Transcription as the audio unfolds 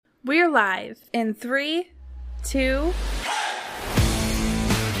We're live in 3, 2...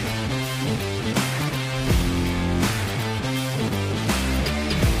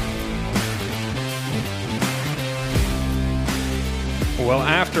 Well,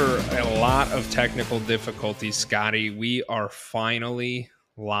 after a lot of technical difficulties, Scotty, we are finally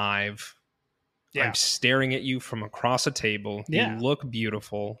live. Yeah. I'm staring at you from across a table. Yeah. You look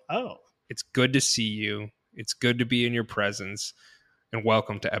beautiful. Oh. It's good to see you. It's good to be in your presence. And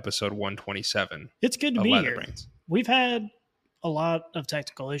welcome to episode 127. It's good to of be Leather here. Brains. We've had a lot of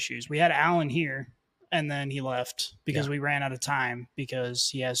technical issues. We had Alan here, and then he left because we ran out of time because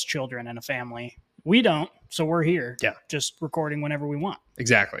he has children and a family. We don't, so we're here. Yeah. Just recording whenever we want.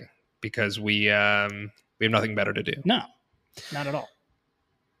 Exactly. Because we have nothing better to do. No, not at all.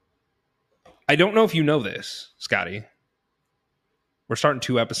 I don't know if you know this, Scotty. We're starting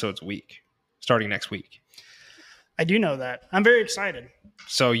 2 episodes a week, starting next week. I do know that. I'm very excited.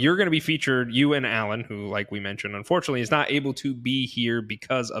 So you're going to be featured, you and Alan, who, like we mentioned, unfortunately is not able to be here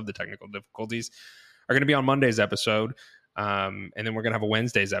because of the technical difficulties, are going to be on Monday's episode. And then we're going to have a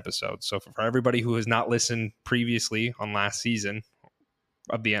Wednesday's episode. So for everybody who has not listened previously on last season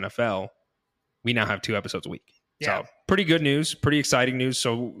of the NFL, we now have 2 episodes a week. Yeah. So pretty good news, pretty exciting news.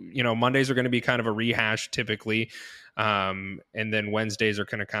 So, Mondays are going to be kind of a rehash typically. And then Wednesdays are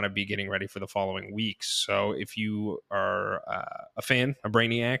going to kind of be getting ready for the following weeks. So if you are a fan, a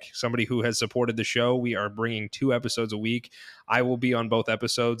Brainiac, somebody who has supported the show, we are bringing 2 episodes a week. I will be on both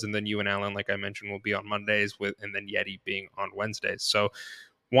episodes, and then you and Alan, like I mentioned, will be on Mondays, and then Yeti being on Wednesdays. So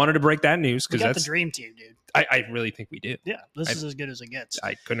wanted to break that news because that's the dream team, dude. I really think we do. Yeah, this is as good as it gets.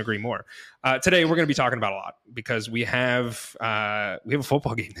 I couldn't agree more. Today we're going to be talking about a lot because we have a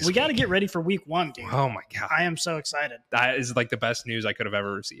football game this week. We got to get ready for week 1, dude. Oh my god, I am so excited. that is like the best news I could have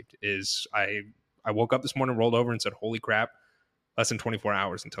ever received. Is I woke up this morning, rolled over, and said, "Holy crap!" Less than 24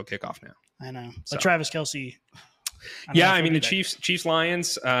 hours until kickoff now. I know. So. But Travis Kelce. The Chiefs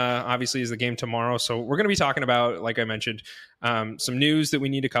Lions obviously is the game tomorrow. So we're going to be talking about, like I mentioned, some news that we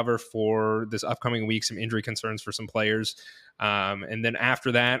need to cover for this upcoming week, some injury concerns for some players. And then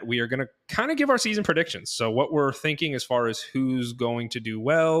after that, we are going to kind of give our season predictions. So what we're thinking as far as who's going to do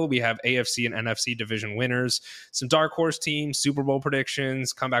well. We have AFC and NFC division winners, some dark horse teams, Super Bowl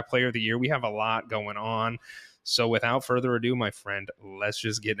predictions, comeback player of the year. We have a lot going on. So without further ado, my friend, let's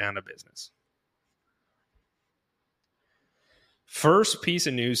just get down to business. First piece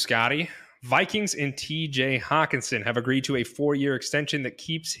of news, Scotty. Vikings and TJ Hockenson have agreed to a 4-year extension that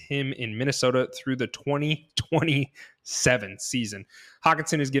keeps him in Minnesota through the 2027 season.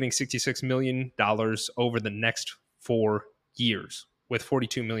 Hockenson is getting $66 million over the next 4 years with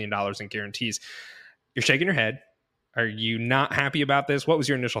 $42 million in guarantees. You're shaking your head. Are you not happy about this? What was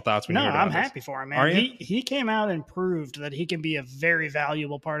your initial thoughts when you heard about this? No, I'm happy for him, man. Are you? He came out and proved that he can be a very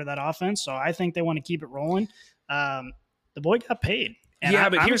valuable part of that offense, so I think they want to keep it rolling. The boy got paid.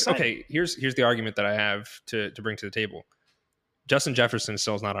 But here's the argument that I have to bring to the table. Justin Jefferson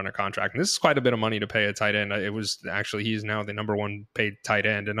still is not under contract, and this is quite a bit of money to pay a tight end. He's now the number 1 paid tight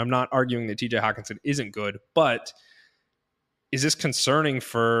end, and I'm not arguing that TJ Hockenson isn't good, but is this concerning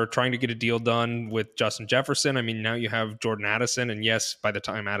for trying to get a deal done with Justin Jefferson? I mean, now you have Jordan Addison, and yes, by the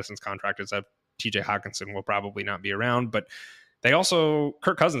time Addison's contract is up, TJ Hockenson will probably not be around, but they also,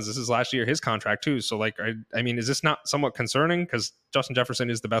 Kirk Cousins, this is last year, his contract too. So is this not somewhat concerning? Because Justin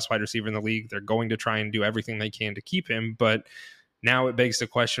Jefferson is the best wide receiver in the league. They're going to try and do everything they can to keep him. But now it begs the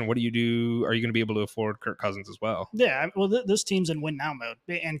question, what do you do? Are you going to be able to afford Kirk Cousins as well? Yeah, well, this team's in win now mode.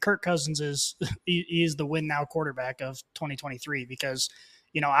 And Kirk Cousins is the win now quarterback of 2023 because,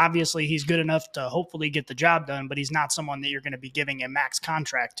 obviously he's good enough to hopefully get the job done, but he's not someone that you're going to be giving a max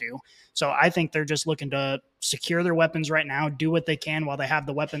contract to. So I think they're just looking to secure their weapons right now, do what they can while they have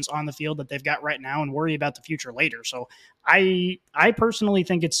the weapons on the field that they've got right now and worry about the future later. So I personally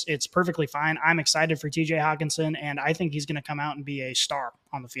think it's perfectly fine. I'm excited for TJ Hockenson, and I think he's going to come out and be a star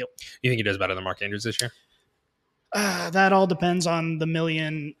on the field. You think he does better than Mark Andrews this year? That all depends on the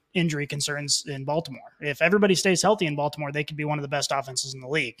million injury concerns in Baltimore. If everybody stays healthy in Baltimore, they could be one of the best offenses in the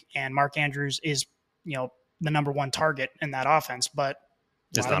league. And Mark Andrews is, the number 1 target in that offense. But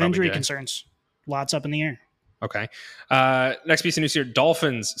a lot of injury concerns, lots up in the air. Okay. Next piece of news here.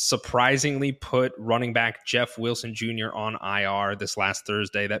 Dolphins surprisingly put running back Jeff Wilson Jr. on IR this last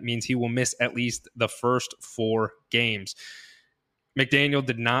Thursday. That means he will miss at least the first 4 games. McDaniel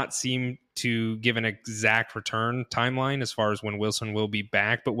did not seem to give an exact return timeline as far as when Wilson will be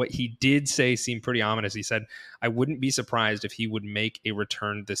back, but what he did say seemed pretty ominous. He said, "I wouldn't be surprised if he would make a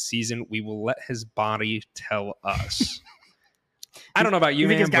return this season. We will let his body tell us." I don't know about you,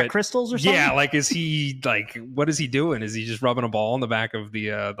 think man, he's got but crystals or something? yeah, like is he like what is he doing? Is he just rubbing a ball in the back of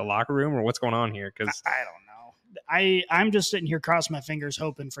the locker room, or what's going on here? Because I don't know. I'm just sitting here crossing my fingers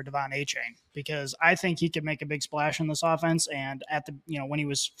hoping for Devon Achane because I think he could make a big splash in this offense. And at the when he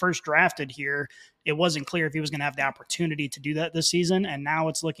was first drafted here, it wasn't clear if he was going to have the opportunity to do that this season. And now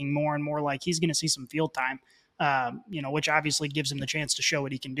it's looking more and more like he's going to see some field time, which obviously gives him the chance to show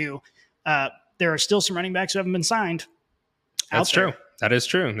what he can do. There are still some running backs who haven't been signed. That's true. That is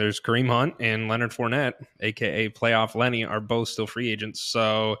true. There's Kareem Hunt and Leonard Fournette, aka Playoff Lenny, are both still free agents.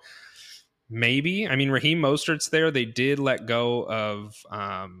 So maybe, I mean, Raheem Mostert's there. They did let go of,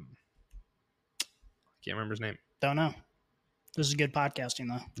 I can't remember his name. Don't know. This is good podcasting,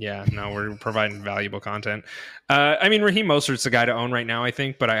 though. Yeah, no, we're providing valuable content. I mean, Raheem Mostert's the guy to own right now, I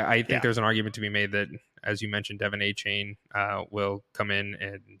think. But I think there's an argument to be made that, as you mentioned, Devon Achane will come in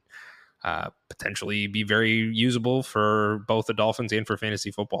and potentially be very usable for both the Dolphins and for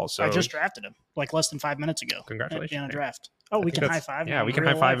fantasy football. So I just drafted him like less than 5 minutes ago. Congratulations in a draft. Oh, we can high five. Yeah, we can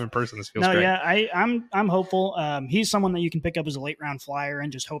high five in person. This feels great. Yeah, I'm hopeful. He's someone that you can pick up as a late round flyer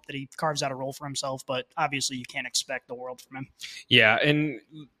and just hope that he carves out a role for himself. But obviously, you can't expect the world from him. Yeah, and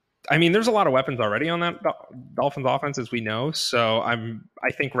I mean, there's a lot of weapons already on that Dolphins offense, as we know. So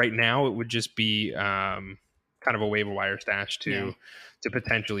I think right now it would just be kind of a waiver wire stash to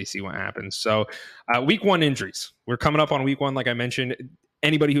potentially see what happens. So week 1 injuries. We're coming up on week 1, like I mentioned.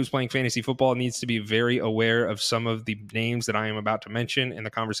 Anybody who's playing fantasy football needs to be very aware of some of the names that I am about to mention and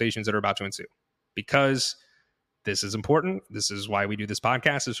the conversations that are about to ensue, because this is important. This is why we do this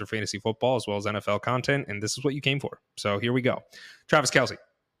podcast, is for fantasy football as well as NFL content, and this is what you came for. So here we go. Travis Kelce.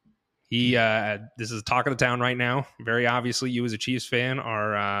 This is the talk of the town right now. Very obviously, you as a Chiefs fan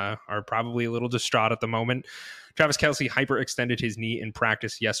are probably a little distraught at the moment. Travis Kelce hyperextended his knee in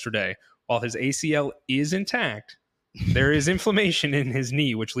practice yesterday. While his ACL is intact, there is inflammation in his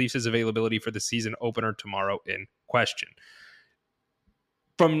knee, which leaves his availability for the season opener tomorrow in question.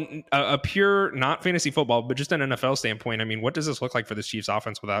 From a pure, not fantasy football, but just an NFL standpoint, I mean, what does this look like for the Chiefs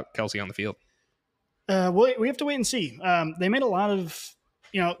offense without Kelce on the field? We have to wait and see. They made a lot of,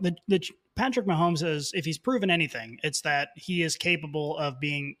 the Patrick Mahomes is, if he's proven anything, it's that he is capable of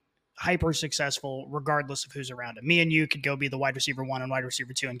being hyper successful regardless of who's around him. Me and you could go be the wide receiver 1 and wide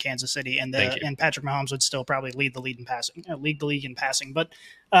receiver 2 in Kansas City, and Patrick Mahomes would still probably lead the league in passing. But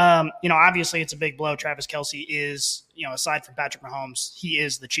obviously it's a big blow. Travis Kelce is, aside from Patrick Mahomes, he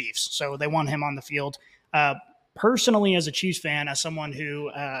is the Chiefs, so they want him on the field. Personally, as a Chiefs fan, as someone who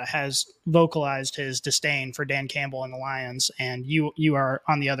has vocalized his disdain for Dan Campbell and the Lions, and you are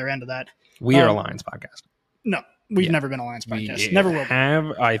on the other end of that. We are a Lions podcast. No. We've never been a Lions podcast. Never will be.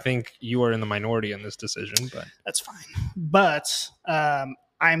 I think you are in the minority in this decision, but that's fine. But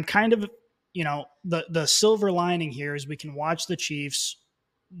I'm kind of, the silver lining here is we can watch the Chiefs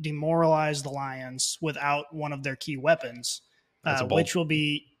demoralize the Lions without one of their key weapons, which will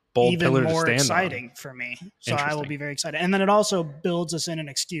be even more exciting for me. So I will be very excited. And then it also builds us in an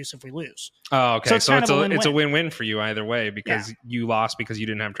excuse if we lose. Oh, okay. So it's a win-win for you either way, because you lost because you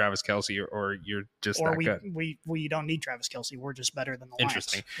didn't have Travis Kelce, or you're just that good. We don't need Travis Kelce. We're just better than the Lions.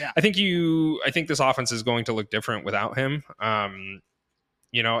 Interesting. Yeah. I think this offense is going to look different without him.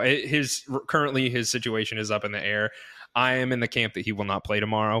 Currently his situation is up in the air. I am in the camp that he will not play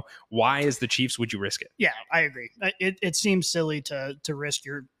tomorrow. Why, as the Chiefs, would you risk it? Yeah, I agree. It seems silly to risk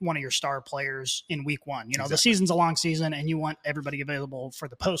one of your star players in week 1. Exactly. The season's a long season, and you want everybody available for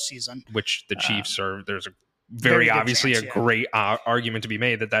the postseason. Which the Chiefs are. There's a very obviously chance, great argument to be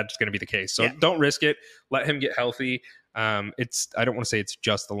made that that's going to be the case. So don't risk it. Let him get healthy. I don't want to say it's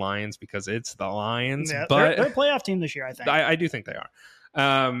just the Lions, because it's the Lions, but they're a playoff team this year. I think. I do think they are.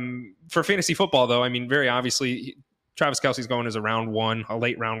 For fantasy football, though, I mean, very obviously, Travis Kelce's going as a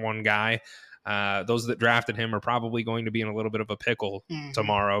late round one guy. Those that drafted him are probably going to be in a little bit of a pickle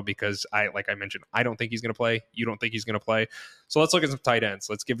tomorrow, because like I mentioned, I don't think he's going to play. You don't think he's going to play. So let's look at some tight ends.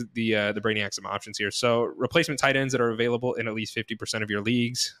 Let's give the Brainiac some options here. So replacement tight ends that are available in at least 50% of your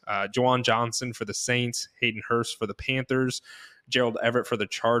leagues: Juwan Johnson for the Saints, Hayden Hurst for the Panthers, Gerald Everett for the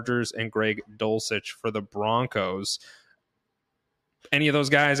Chargers, and Greg Dulcich for the Broncos. Any of those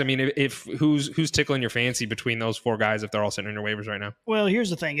guys? I mean, if who's tickling your fancy between those 4 guys, if they're all sitting in your waivers right now? Well,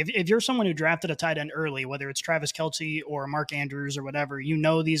 here's the thing. If you're someone who drafted a tight end early, whether it's Travis Kelce or Mark Andrews or whatever,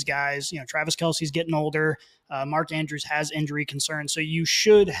 these guys. Travis Kelce's getting older. Mark Andrews has injury concerns. So you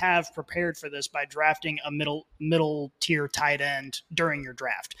should have prepared for this by drafting a middle tier tight end during your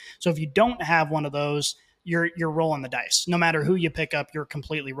draft. So if you don't have one of those, you're rolling the dice. No matter who you pick up, you're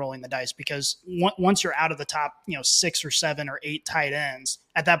completely rolling the dice, because once you're out of the top, 6 or 7 or 8 tight ends,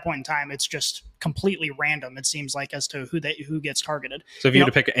 at that point in time, it's just completely random. It seems like as to who gets targeted. So if you had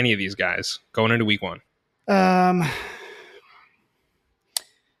to pick any of these guys going into week 1,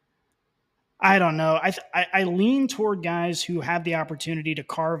 I don't know. I lean toward guys who have the opportunity to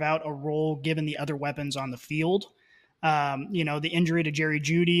carve out a role given the other weapons on the field. The injury to Jerry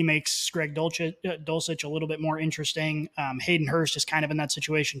Jeudy makes Greg Dulcich a little bit more interesting. Hayden Hurst is kind of in that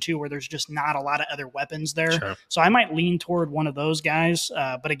situation too, where there's just not a lot of other weapons there. Sure. So I might lean toward one of those guys.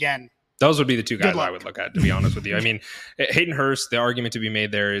 But again, those would be the two guys I would look at, to be honest with you. I mean, Hayden Hurst, the argument to be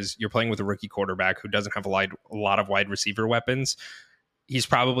made there is you're playing with a rookie quarterback who doesn't have a lot of wide receiver weapons. He's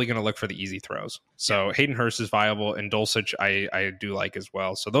probably going to look for the easy throws. So Hayden Hurst is viable, and Dulcich I do like as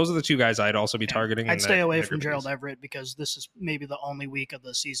well. So those are the two guys I'd also be targeting. I'd stay away from Gerald Everett because this is maybe the only week of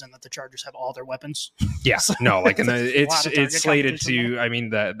the season that the Chargers have all their weapons. Yeah, So no, like it's slated competition to. I mean,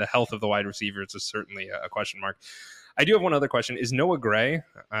 the health of the wide receivers is certainly a question mark. I do have one other question. Is Noah Gray,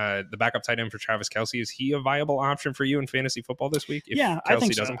 the backup tight end for Travis Kelce, is he a viable option for you in fantasy football this week? Yeah, I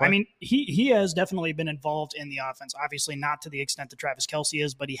think so. I mean, he has definitely been involved in the offense. Obviously, not to the extent that Travis Kelce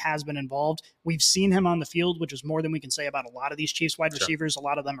is, but he has been involved. We've seen him on the field, which is more than we can say about a lot of these Chiefs wide receivers. A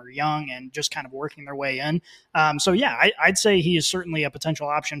lot of them are young and just kind of working their way in. I'd say he is certainly a potential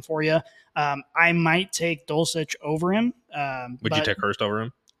option for you. I might take Dulcich over him. Would you take Hurst over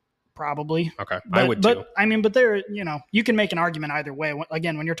him? Probably. Okay. I would too. But there, you can make an argument either way.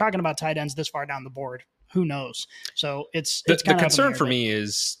 Again, when you're talking about tight ends this far down the board, who knows? So it's the concern for me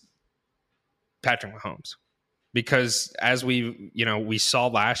is Patrick Mahomes, because as we saw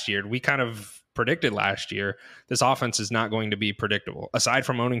last year, we kind of predicted last year, this offense is not going to be predictable. Aside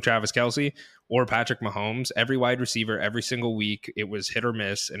from owning Travis Kelce or Patrick Mahomes, every wide receiver, every single week, it was hit or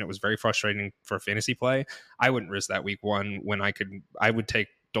miss, and it was very frustrating for fantasy play. I wouldn't risk that week 1 when I would take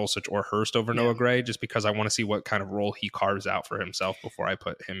Dulcich or Hurst over Noah Gray, just because I want to see what kind of role he carves out for himself before I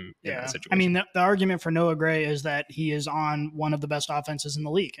put him in that situation. I mean, the argument for Noah Gray is that he is on one of the best offenses in the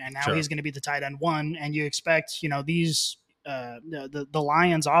league, and now he's going to be the tight end 1, and you expect, these the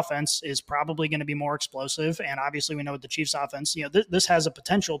Lions offense is probably going to be more explosive, and obviously we know with the Chiefs offense, this has a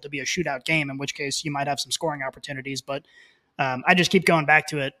potential to be a shootout game, in which case you might have some scoring opportunities, but I just keep going back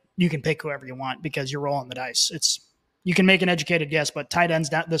to it. You can pick whoever you want because you're rolling the dice. You can make an educated guess, but tight ends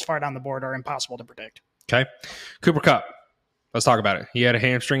this far down the board are impossible to predict. Okay. Cooper Kupp. Let's talk about it. He had a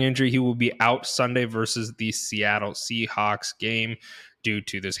hamstring injury. He will be out Sunday versus the Seattle Seahawks game due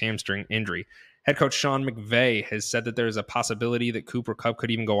to this hamstring injury. Head coach Sean McVay has said that there's a possibility that Cooper Kupp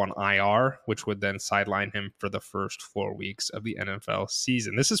could even go on IR, which would then sideline him for the first 4 weeks of the NFL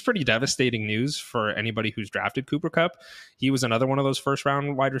season. This is pretty devastating news for anybody who's drafted Cooper Kupp. He was another one of those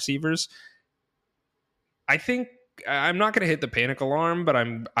first-round wide receivers. I think I'm not going to hit the panic alarm, but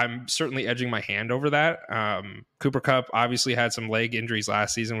I'm certainly edging my hand over that. Cooper Kupp obviously had some leg injuries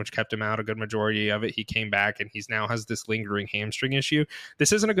last season, which kept him out a good majority of it. He came back and he's now has this lingering hamstring issue.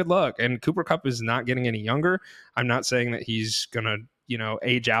 This isn't a good look, and Cooper Kupp is not getting any younger. I'm not saying that he's going to,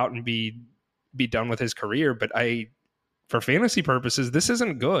 age out and be done with his career, but for fantasy purposes, this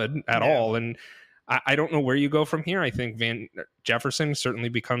isn't good at all. And I don't know where you go from here. I think Van Jefferson certainly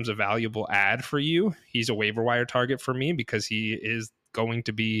becomes a valuable add for you. He's a waiver wire target for me because he is going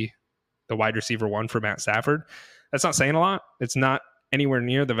to be the wide receiver 1 for Matt Stafford. That's not saying a lot. It's not anywhere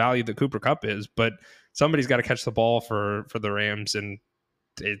near the value that Cooper Kupp is, but somebody's got to catch the ball for the Rams, and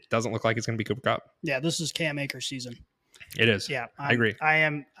it doesn't look like it's going to be Cooper Kupp. Yeah, this is Cam Akers season. It is. Yeah, I agree. I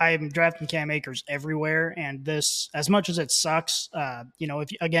am drafting Cam Akers everywhere, and this, as much as it sucks,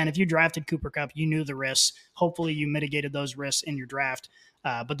 if you drafted Cooper Kupp, you knew the risks. Hopefully, you mitigated those risks in your draft.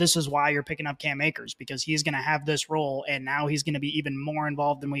 But this is why you're picking up Cam Akers, because he's going to have this role, and now he's going to be even more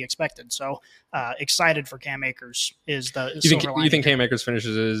involved than we expected. So excited for Cam Akers is the silver lining. You think Cam Akers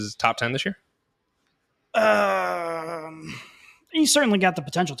finishes his top 10 this year? He's certainly got the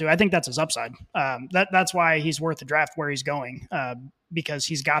potential to. I think that's his upside. That's why he's worth the draft where he's going, because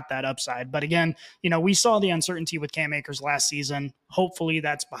he's got that upside. But again, we saw the uncertainty with Cam Akers last season. Hopefully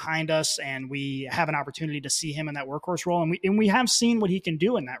that's behind us, and we have an opportunity to see him in that workhorse role. And we have seen what he can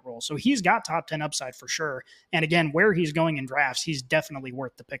do in that role. So he's got top 10 upside for sure. And again, where he's going in drafts, he's definitely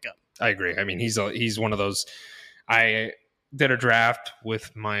worth the pickup. I agree. I mean, he's one of those. I did a draft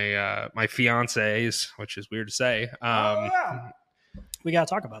with my my fiancés, which is weird to say. We got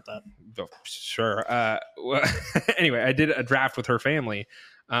to talk about that. Sure. Anyway, I did a draft with her family.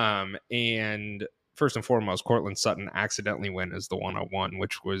 And first and foremost, Cortland Sutton accidentally went as the 101,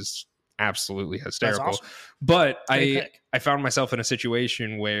 which was absolutely hysterical. That's awesome. But I found myself in a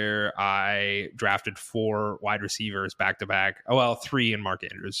situation where I drafted 4 wide receivers back to back. 3 in Mark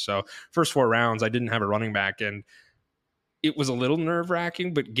Andrews. So first 4 rounds, I didn't have a running back. And it was a little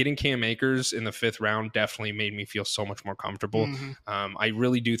nerve-wracking, but getting Cam Akers in the 5th round definitely made me feel so much more comfortable. I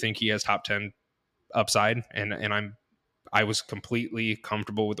really do think he has top 10 upside, and I was completely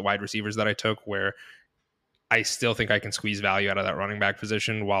comfortable with the wide receivers that I took, where I still think I can squeeze value out of that running back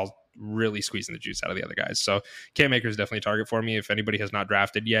position while really squeezing the juice out of the other guys. So Cam Akers is definitely a target for me. If anybody has not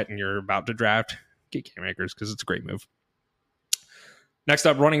drafted yet and you're about to draft, get Cam Akers because it's a great move. Next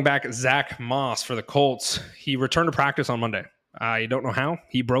up, running back Zach Moss for the Colts. He returned to practice on Monday. I don't know how.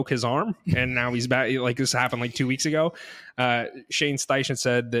 He broke his arm, and now he's back. Like, this happened like 2 weeks ago. Shane Steichen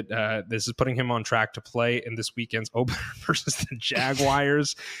said that this is putting him on track to play in this weekend's opener versus the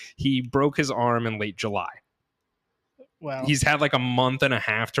Jaguars. He broke his arm in late July. Well, he's had like a month and a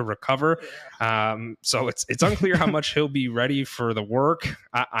half to recover. So it's unclear how much he'll be ready for the work.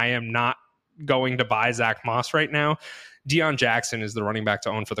 I am not going to buy Zach Moss right now. Deion Jackson is the running back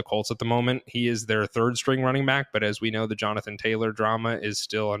to own for the Colts at the moment. He is their 3rd string running back, but as we know, the Jonathan Taylor drama is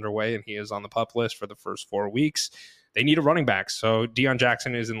still underway, and he is on the PUP list for the first 4 weeks. They need a running back, so Deion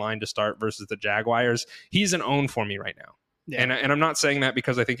Jackson is in line to start versus the Jaguars. He's an own for me right now. Yeah. And I'm not saying that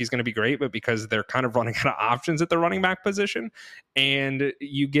because I think he's going to be great, but because they're kind of running out of options at the running back position, and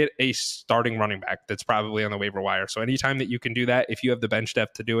you get a starting running back that's probably on the waiver wire. So anytime that you can do that, if you have the bench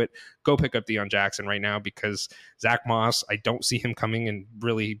depth to do it, go pick up Deion Jackson right now, because Zach Moss, I don't see him coming and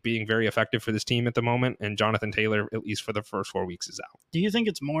really being very effective for this team at the moment. And Jonathan Taylor, at least for the first 4 weeks, is out. Do you think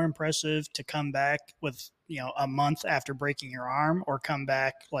it's more impressive to come back with, a month after breaking your arm, or come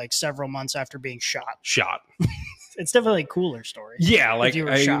back like several months after being shot? Shot. It's definitely a cooler story. Yeah, like,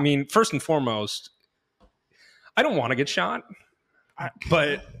 I mean, first and foremost, I don't want to get shot,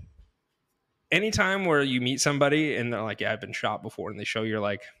 but anytime where you meet somebody and they're like, yeah, I've been shot before, and they show you're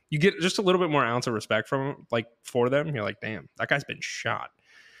like, you get just a little bit more ounce of respect from for them. You're like, damn, that guy's been shot.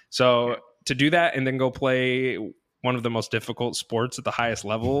 So to do that and then go play one of the most difficult sports at the highest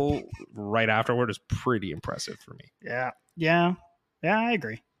level right afterward is pretty impressive for me. Yeah, I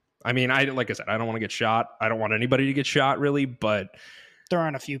agree. I mean, like I said, I don't want to get shot. I don't want anybody to get shot, really, but there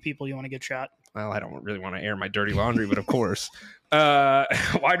aren't a few people you want to get shot. Well, I don't really want to air my dirty laundry, but of course.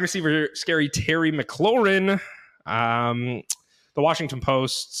 Wide receiver, scary Terry McLaurin. The Washington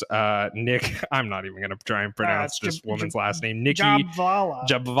Post's Nick, I'm not even going to try and pronounce this woman's last name, Nikki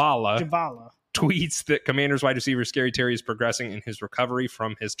Jhabvala, tweets that Commanders wide receiver Scary Terry is progressing in his recovery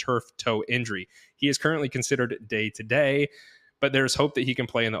from his turf toe injury. He is currently considered day-to-day, but there's hope that he can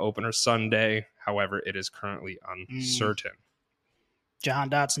play in the opener Sunday. However, it is currently uncertain. Jahan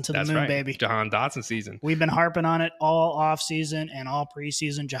Dotson to the moon, baby. Jahan Dotson season. We've been harping on it all offseason and all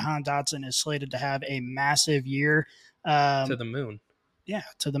preseason. Jahan Dotson is slated to have a massive year. To the moon. Yeah,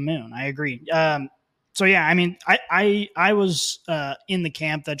 to the moon. I agree. So, yeah, I mean, I was in the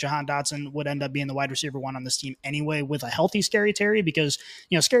camp that Jahan Dotson would end up being the wide receiver 1 on this team anyway with a healthy Scary Terry, because,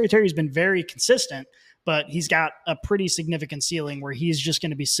 Scary Terry's been very consistent, but he's got a pretty significant ceiling where he's just going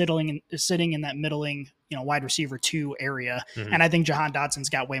to be sitting in that middling, wide receiver 2 area. Mm-hmm. And I think Jahan Dotson's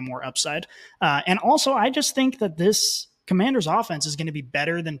got way more upside. And also, I just think that this Commanders offense is going to be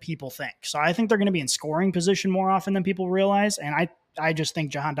better than people think. So I think they're going to be in scoring position more often than people realize. And I just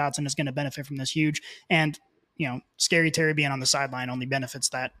think Jahan Dotson is going to benefit from this huge. And, Scary Terry being on the sideline only benefits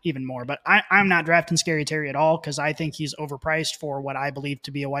that even more. But I'm not drafting Scary Terry at all, because I think he's overpriced for what I believe to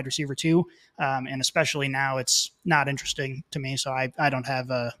be a wide receiver 2. And especially now, it's not interesting to me. So I don't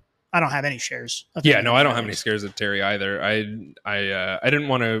have any shares. I don't have any shares of Terry either. I didn't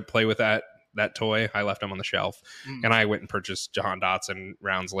want to play with that toy. I left him on the shelf, and I went and purchased Jahan Dotson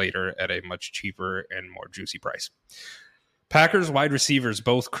rounds later at a much cheaper and more juicy price. Packers wide receivers,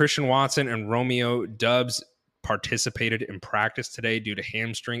 both Christian Watson and Romeo Doubs, participated in practice today due to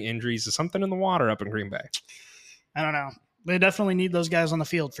hamstring injuries. Is something in the water up in Green Bay? I don't know. They definitely need those guys on the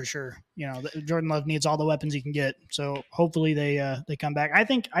field for sure. Jordan Love needs all the weapons he can get. So hopefully they come back. I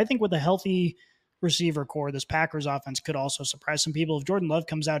think with a healthy receiver core, this Packers offense could also surprise some people. If Jordan Love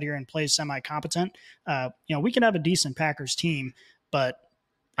comes out here and plays semi-competent, we can have a decent Packers team, but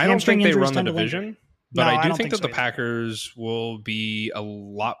I don't think they run the division. But I do think that the Packers will be a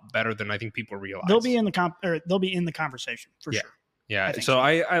lot better than I think people realize. They'll be in the conversation for sure. Yeah. So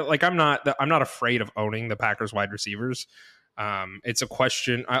I'm not afraid of owning the Packers wide receivers. It's a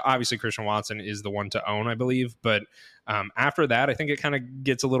question. Obviously, Christian Watson is the one to own, I believe. But after that, I think it kind of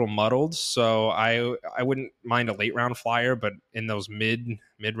gets a little muddled. So I wouldn't mind a late round flyer, but in those mid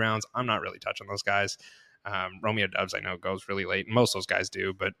rounds, I'm not really touching those guys. Romeo Doubs, I know, goes really late. Most of those guys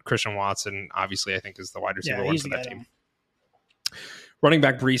do, but Christian Watson, obviously, I think is the wide receiver one for that team. Running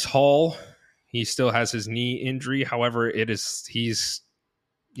back Breece Hall, he still has his knee injury. However,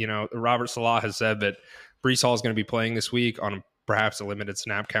 Robert Salah has said that Breece Hall is going to be playing this week on perhaps a limited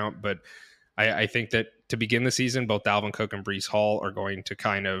snap count, but I think that to begin the season, both Dalvin Cook and Breece Hall are going to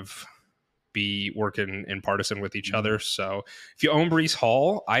kind of be working in partisan with each other. So if you own Breece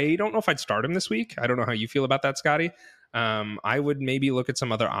Hall, I don't know if I'd start him this week. I don't know how you feel about that, Scotty. I would maybe look at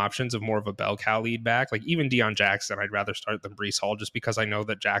some other options of more of a bell cow lead back, like even Deion Jackson. I'd rather start than Breece Hall just because I know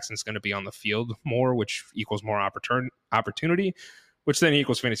that Jackson's going to be on the field more, which equals more opportunity, which then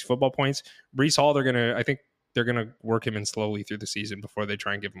equals fantasy football points. Breece Hall, I think they're going to work him in slowly through the season before they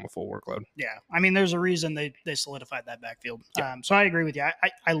try and give him a full workload. Yeah. I mean, there's a reason they solidified that backfield. Yeah. So I agree with you.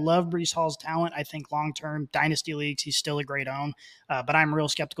 I love Breece Hall's talent. I think long-term dynasty leagues, he's still a great own. But I'm real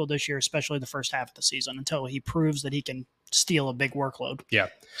skeptical this year, especially the first half of the season, until he proves that he can steal a big workload. Yeah.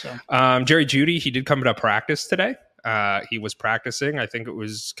 So Jerry Jeudy, he did come to practice today. He was practicing. I think it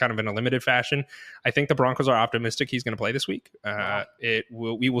was kind of in a limited fashion. I think the Broncos are optimistic he's going to play this week.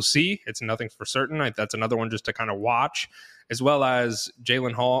 We will see. It's nothing for certain. That's another one just to kind of watch, as well as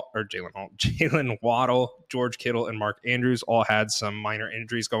Jalen Waddle, George Kittle, and Mark Andrews all had some minor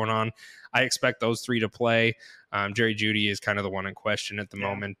injuries going on. I expect those three to play. Jerry Jeudy is kind of the one in question at the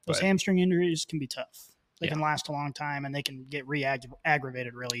moment. Those hamstring injuries can be tough. They Yeah. can last a long time, and they can get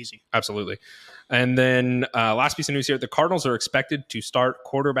aggravated real easy. Absolutely. And then last piece of news here, the Cardinals are expected to start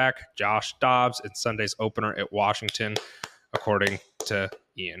quarterback Josh Dobbs in Sunday's opener at Washington, according to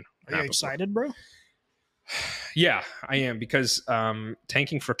Ian. Are you excited, bro? Yeah, I am, because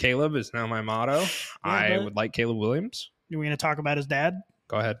tanking for Caleb is now my motto. I would like Caleb Williams. Are we going to talk about his dad?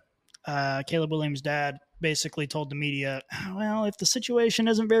 Go ahead. Caleb Williams' dad basically told the media, well, if the situation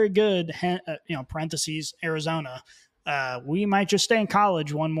isn't very good, parentheses, Arizona, we might just stay in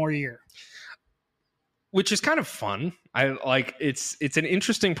college one more year. Which is kind of fun. It's an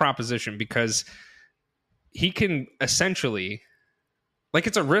interesting proposition because he can essentially,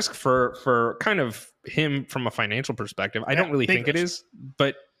 it's a risk for kind of him from a financial perspective. I don't really think it is,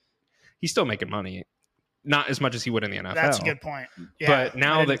 but he's still making money. Not as much as he would in the NFL. That's a good point. Yeah, but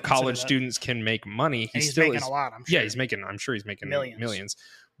now that college students can make money, he's still making a lot. I'm sure. Yeah, I'm sure he's making millions.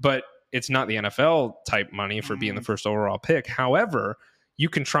 But it's not the NFL type money for being the first overall pick. However, you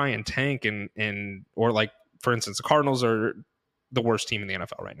can try and tank or for instance, the Cardinals are the worst team in the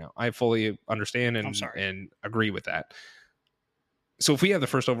NFL right now. I fully understand and agree with that. So if we have the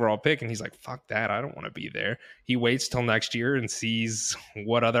first overall pick and he's like, fuck that, I don't want to be there. He waits till next year and sees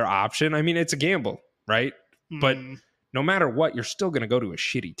what other option. I mean, it's a gamble. Right? But no matter what, you're still going to go to a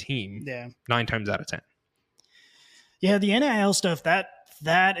shitty team 9 times out of 10. Yeah, the NIL stuff, that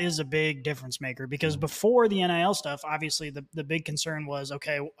is a big difference maker, because before the NIL stuff, obviously the big concern was,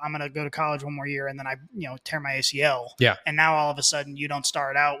 okay, I'm going to go to college one more year and then I tear my ACL. Yeah. And now all of a sudden you don't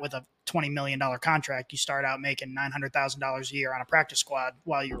start out with a $20 million contract. You start out making $900,000 a year on a practice squad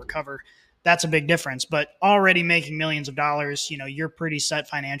while you recover. That's a big difference, but already making millions of dollars, you're pretty set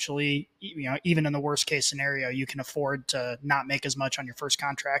financially. Even in the worst case scenario, you can afford to not make as much on your first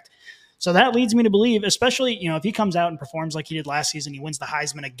contract. So that leads me to believe, especially, if he comes out and performs like he did last season, he wins the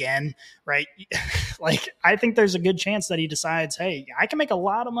Heisman again, right? I think there's a good chance that he decides, hey, I can make a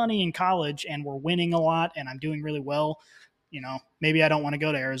lot of money in college and we're winning a lot and I'm doing really well. Maybe I don't want to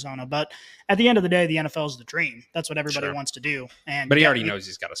go to Arizona, but at the end of the day, the NFL is the dream. That's what everybody wants to do. But he already knows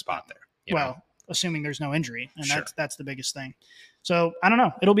he's got a spot there. Assuming there's no injury, and Sure. that's the biggest thing. So I don't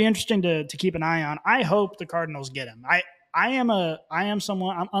know. It'll be interesting to keep an eye on. I hope the Cardinals get him. I am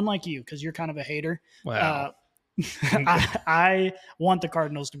someone, I'm unlike you, because you're kind of a hater. Wow. I want the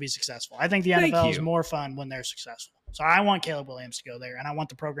Cardinals to be successful. I think the NFL is more fun when they're successful. So I want Caleb Williams to go there, and I want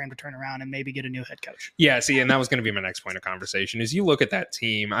the program to turn around and maybe get a new head coach. Yeah, see, and that was going to be my next point of conversation, is you look at that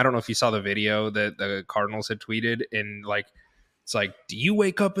team. I don't know if you saw the video that the Cardinals had tweeted, and it's like, do you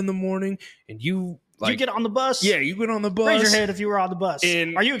wake up in the morning and you get on the bus? Yeah, you get on the bus. Raise your hand if you were on the bus.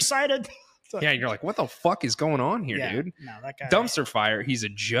 Are you excited? Yeah, you're like, what the fuck is going on here, dude? No, that guy. Dumpster fire. He's a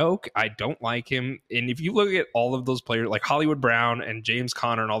joke. I don't like him. And if you look at all of those players, like Hollywood Brown and James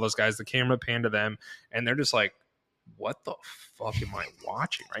Conner and all those guys, the camera panned to them, and they're just like, what the fuck am I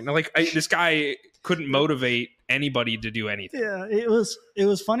watching right now? This guy couldn't motivate anybody to do anything. Yeah, it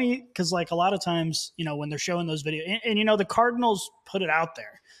was funny because a lot of times, when they're showing those videos, and the Cardinals put it out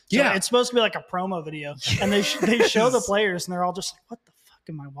there. So it's supposed to be like a promo video, and they show the players, and they're all just like, what the fuck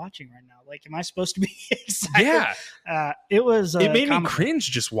am I watching right now? Am I supposed to be excited? Yeah. It made me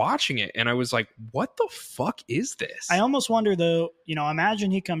cringe just watching it. And I was like, what the fuck is this? I almost wonder though, imagine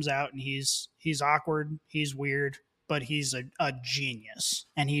he comes out and he's awkward, he's weird, but he's a genius.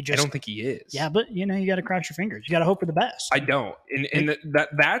 And I don't think he is. Yeah, but you got to cross your fingers. You got to hope for the best. I don't. And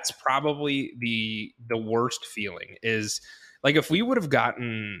that's probably the worst feeling is if we would have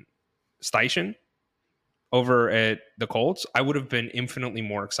gotten Steichen, over at the Colts, I would have been infinitely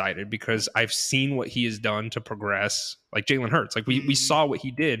more excited because I've seen what he has done to progress, like Jalen Hurts. Like we saw what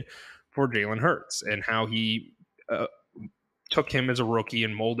he did for Jalen Hurts and how he took him as a rookie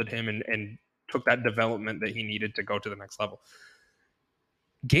and molded him and took that development that he needed to go to the next level.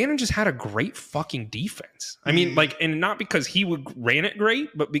 Gannon just had a great fucking defense. I mean, like, and not because he ran it great,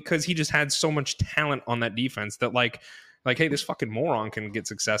 but because he just had so much talent on that defense that like, hey, this fucking moron can get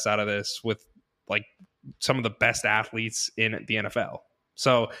success out of this with like some of the best athletes in the NFL.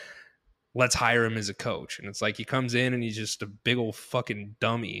 So let's hire him as a coach. And it's like he comes in and he's just a big old fucking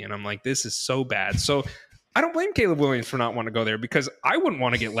dummy. And I'm like, this is so bad. So I don't blame Caleb Williams for not wanting to go there because I wouldn't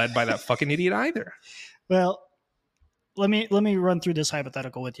want to get led by that fucking idiot either. Well, let me run through this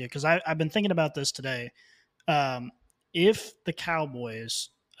hypothetical with you because I've been thinking about this today. If the Cowboys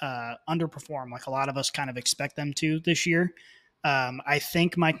underperform like a lot of us kind of expect them to this year, I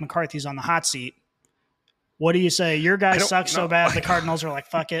think Mike McCarthy's on the hot seat. What do you say? Your guy sucks so bad the Cardinals are like,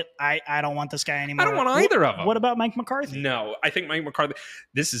 fuck it. I don't want this guy anymore. I don't want either of them. What about Mike McCarthy? No, I think Mike McCarthy,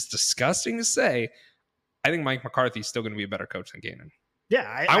 this is disgusting to say. I think Mike McCarthy is still going to be a better coach than Gannon.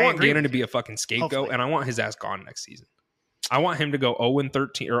 Yeah, I want Gannon to be a fucking scapegoat, Hopefully. and I want his ass gone next season. I want him to go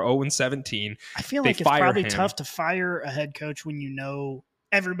 0-13 or 0-17. I feel like it's probably tough to fire a head coach when you know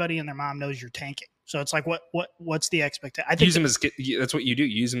everybody and their mom knows you're tanking. So it's like, what's the expectation? I think use him as that's what you do.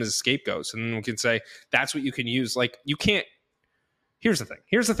 You use him as a scapegoat, and then we can say that's what you can use. Like you can't. Here's the thing.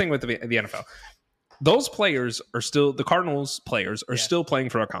 Here's the thing with the NFL. Those players are still the Cardinals players are still playing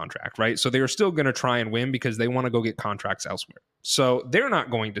for a contract, right? So they are still going to try and win because they want to go get contracts elsewhere. So they're not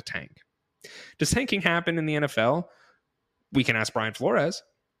going to tank. Does tanking happen in the NFL? We can ask Brian Flores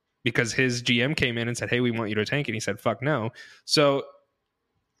because his GM came in and said, hey, we want you to tank. And he said, fuck no. So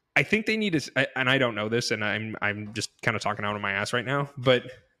I think they need to, and I don't know this, and I'm just kind of talking out of my ass right now, but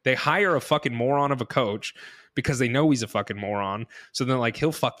they hire a fucking moron of a coach because they know he's a fucking moron. So then like,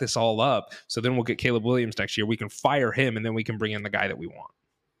 he'll fuck this all up. So then we'll get Caleb Williams next year. We can fire him and then we can bring in the guy that we want.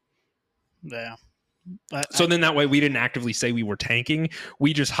 Yeah. So then that way we didn't actively say we were tanking.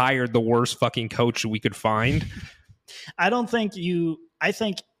 We just hired the worst fucking coach we could find. I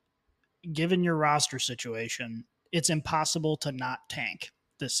think given your roster situation, it's impossible to not tank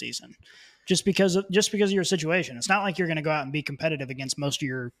this season. Just because of your situation. It's not like you're going to go out and be competitive against most of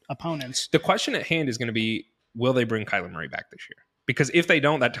your opponents. The question at hand is going to be, will they bring Kyler Murray back this year? Because if they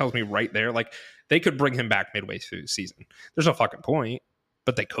don't, that tells me right there, like they could bring him back midway through the season. There's no fucking point,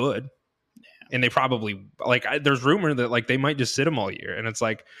 but they could. Yeah. And they probably there's rumor that like they might just sit him all year. And it's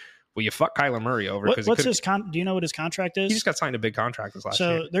like, well, you fuck Kyler Murray over because what's his do you know what his contract is? He just got signed a big contract this last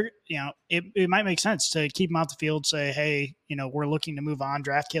year. So it might make sense to keep him out the field, say, hey, we're looking to move on,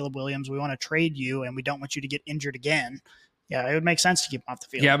 draft Caleb Williams. We want to trade you and we don't want you to get injured again. Yeah, it would make sense to keep him off the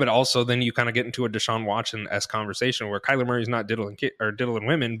field. Yeah, but also then you kind of get into a Deshaun Watson-esque conversation where Kyler Murray's not diddling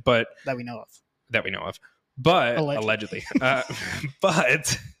women, but that we know of. But allegedly.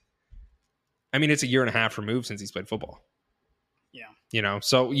 But I mean, it's a year and a half removed since he's played football. Yeah.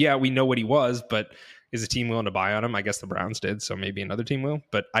 So yeah, we know what he was, but is the team willing to buy on him? I guess the Browns did, so maybe another team will,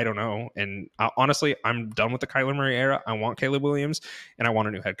 but I don't know. And honestly, I'm done with the Kyler Murray era. I want Caleb Williams, and I want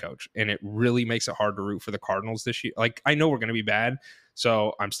a new head coach. And it really makes it hard to root for the Cardinals this year. Like, I know we're going to be bad,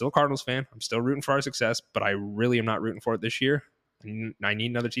 so I'm still a Cardinals fan. I'm still rooting for our success, but I really am not rooting for it this year. I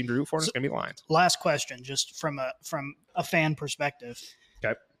need another team to root for, and it's going to be the Lions. Last question, just from a fan perspective.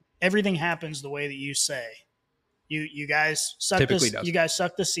 Okay. Everything happens the way that you say. You guys suck Typically this. You guys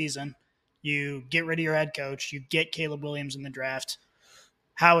suck this season. You get rid of your head coach. You get Caleb Williams in the draft.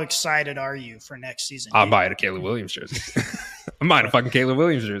 How excited are you for next season? I'm buying a Caleb Williams jersey. I'm buying a fucking Caleb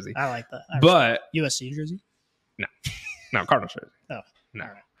Williams jersey. I like that. But USC jersey? No, Cardinals jersey. Oh, no,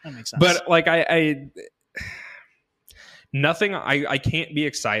 right. That makes sense. But like I nothing. I can't be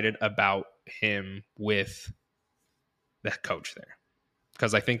excited about him with the coach there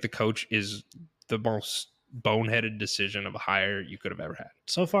because I think the coach is the most boneheaded decision of a hire you could have ever had.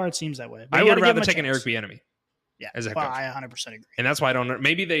 So far, it seems that way. But I would rather take an Eric Bieniemy. Yeah, as a head coach. I 100% agree. And that's why I don't know.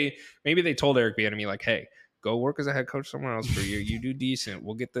 Maybe they told Eric Bieniemy like, hey, go work as a head coach somewhere else for a year. You do decent.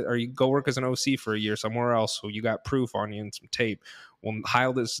 We'll get or you go work as an OC for a year somewhere else. So you got proof on you and some tape. We'll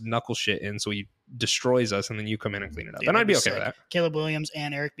hire this knuckle shit in so he destroys us and then you come in and clean it up. And I'd be okay with that. Caleb Williams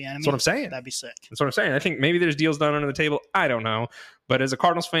and Eric Bieniemy. That's what I'm saying. That'd be sick. That's what I'm saying. I think maybe there's deals done under the table. I don't know. But as a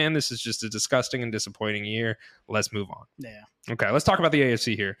Cardinals fan, this is just a disgusting and disappointing year. Let's move on. Yeah. Okay, let's talk about the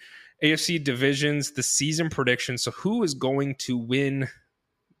AFC here. AFC divisions, the season predictions. So who is going to win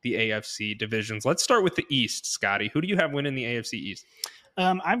the AFC divisions? Let's start with the East, Scotty. Who do you have winning the AFC East?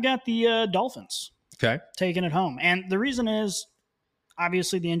 I've got the Dolphins. Okay. Taking it home. And the reason is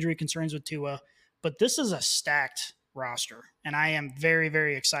obviously the injury concerns with Tua, but this is a stacked roster, and I am very,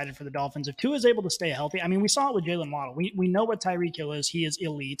 very excited for the Dolphins. If Tua is able to stay healthy, I mean, we saw it with Jalen Waddle. We know what Tyreek Hill is. He is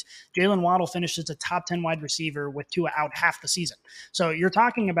elite. Jalen Waddle finished as a top 10 wide receiver with Tua out half the season. So you're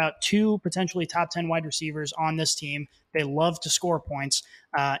talking about two potentially top 10 wide receivers on this team. They love to score points.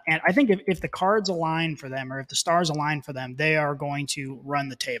 And I think if the cards align for them, or if the stars align for them, they are going to run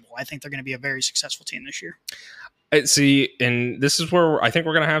the table. I think they're going to be a very successful team this year. See, and this is where I think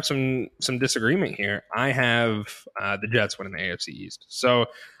we're going to have some disagreement here. I have the Jets winning the AFC East. So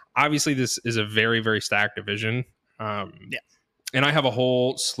obviously this is a very, very stacked division. And I have a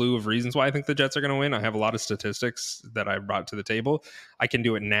whole slew of reasons why I think the Jets are going to win. I have a lot of statistics that I brought to the table. I can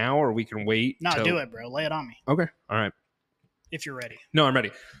do it now, or we can wait. No, do it, bro. Lay it on me. Okay. All right. If you're ready. No, I'm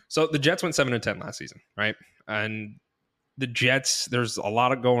ready. So the Jets went 7-10 last season, right? And the Jets, there's a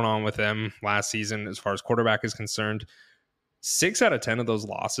lot of going on with them last season as far as quarterback is concerned. 6 out of 10 of those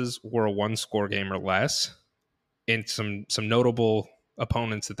losses were a one-score game or less. And some notable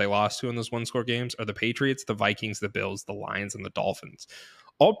opponents that they lost to in those one-score games are the Patriots, the Vikings, the Bills, the Lions, and the Dolphins.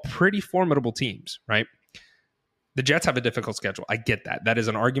 All pretty formidable teams, right? The Jets have a difficult schedule. I get that. That is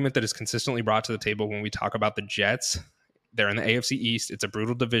an argument that is consistently brought to the table when we talk about the Jets. They're in the AFC East. It's a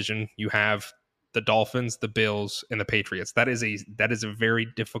brutal division. You have the Dolphins, the Bills, and the Patriots. That is a very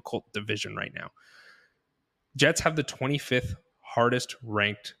difficult division right now. Jets have the 25th hardest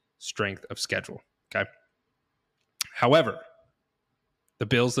ranked strength of schedule. Okay. However, the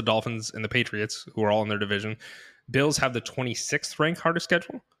Bills, the Dolphins, and the Patriots, who are all in their division, Bills have the 26th ranked hardest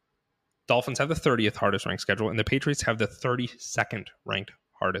schedule. Dolphins have the 30th hardest ranked schedule, and the Patriots have the 32nd ranked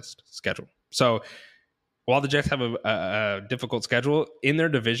hardest schedule. So while the Jets have a difficult schedule, in their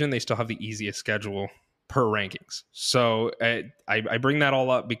division, they still have the easiest schedule per rankings. So I bring that all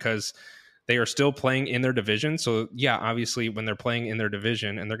up because they are still playing in their division. So yeah, obviously when they're playing in their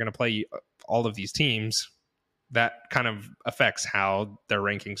division and they're going to play all of these teams, that kind of affects how their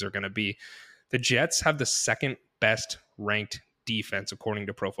rankings are going to be. The Jets have the second best ranked defense according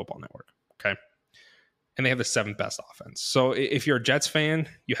to Pro Football Network. Okay. And they have the 7th best offense. So if you're a Jets fan,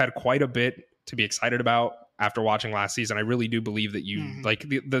 you had quite a bit to be excited about after watching last season. I really do believe that you like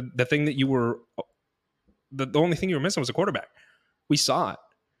the thing that you were, the only thing you were missing was a quarterback. We saw it.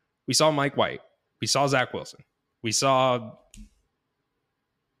 We saw Mike White. We saw Zach Wilson. We saw,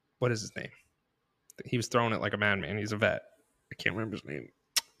 what is his name? He was throwing it like a madman. He's a vet. I can't remember his name.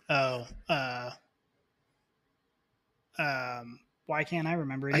 Why can't I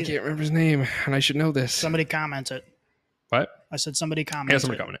remember it? I can't remember his name, and I should know this. Somebody comment it. What? I said somebody comment. Yeah,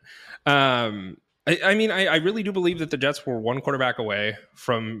 somebody comment it. I mean, I really do believe that the Jets were one quarterback away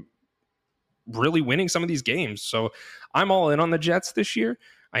from really winning some of these games. So I'm all in on the Jets this year.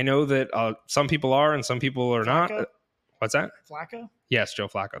 I know that some people are and some people are Flacco? not. What's that? Flacco? Yes, Joe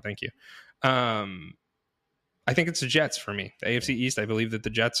Flacco. Thank you. I think it's the Jets for me. The AFC East, I believe that the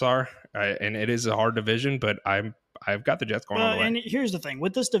Jets are, and it is a hard division, but I've got the Jets going all the way. And here's the thing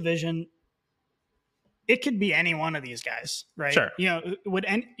with this division, it could be any one of these guys, right? Sure. You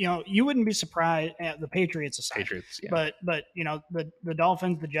wouldn't be surprised at the Patriots aside. Patriots, yeah. But the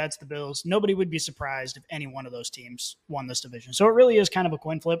Dolphins, the Jets, the Bills, nobody would be surprised if any one of those teams won this division. So it really is kind of a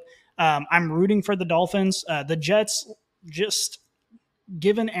coin flip. I'm rooting for the Dolphins. The Jets, just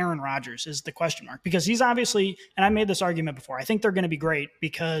given Aaron Rodgers, is the question mark, because he's obviously, and I made this argument before, I think they're going to be great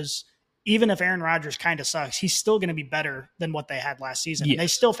because even if Aaron Rodgers kind of sucks, he's still going to be better than what they had last season. Yes. And they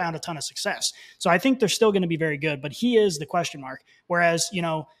still found a ton of success. So I think they're still going to be very good, but he is the question mark. Whereas,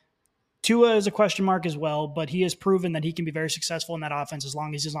 Tua is a question mark as well, but he has proven that he can be very successful in that offense as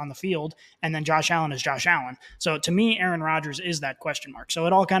long as he's on the field. And then Josh Allen is Josh Allen. So to me, Aaron Rodgers is that question mark. So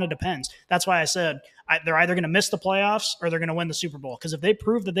it all kind of depends. That's why I said they're either going to miss the playoffs or they're going to win the Super Bowl. Because if they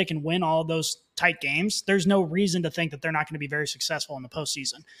prove that they can win all of those tight games, there's no reason to think that they're not going to be very successful in the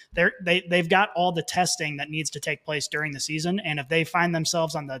postseason. They've got all the testing that needs to take place during the season. And if they find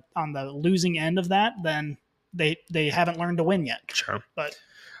themselves on the losing end of that, then they haven't learned to win yet. Sure. But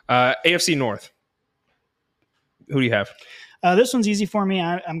AFC North. Who do you have? This one's easy for me.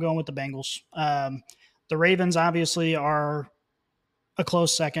 I'm going with the Bengals. The Ravens obviously are a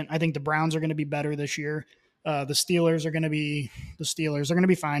close second. I think the Browns are going to be better this year. The Steelers are going to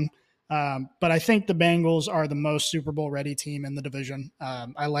be fine. But I think the Bengals are the most Super Bowl ready team in the division.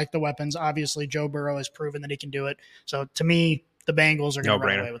 I like the weapons. Obviously, Joe Burrow has proven that he can do it. So to me, the Bengals are going to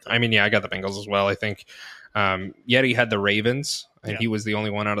run away with it. I mean, yeah, I got the Bengals as well. I think Yeti had the Ravens, and he was the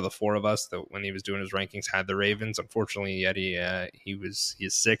only one out of the four of us that when he was doing his rankings had the Ravens. Unfortunately, Yeti, he is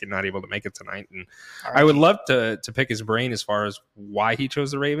sick and not able to make it tonight. And I would love to pick his brain as far as why he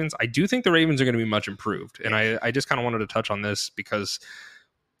chose the Ravens. I do think the Ravens are going to be much improved. And I just kind of wanted to touch on this because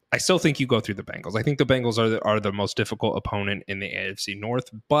I still think you go through the Bengals. I think the Bengals are the most difficult opponent in the AFC North.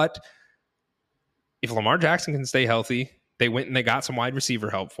 But if Lamar Jackson can stay healthy, they went and they got some wide receiver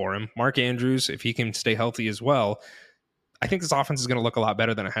help for him. Mark Andrews, if he can stay healthy as well, I think this offense is going to look a lot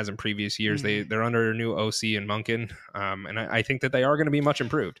better than it has in previous years. They're under a new OC in Monken, and I think that they are going to be much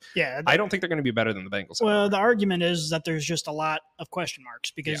improved. Yeah, I don't think they're going to be better than the Bengals. Well, the argument is that there's just a lot of question marks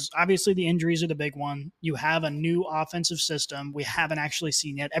because obviously the injuries are the big one. You have a new offensive system we haven't actually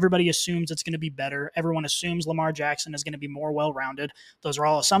seen yet. Everybody assumes it's going to be better. Everyone assumes Lamar Jackson is going to be more well-rounded. Those are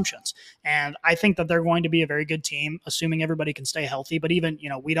all assumptions. And I think that they're going to be a very good team, assuming everybody can stay healthy. But even,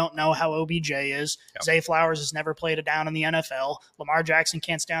 we don't know how OBJ is. Yep. Zay Flowers has never played a down in the NFL. Lamar Jackson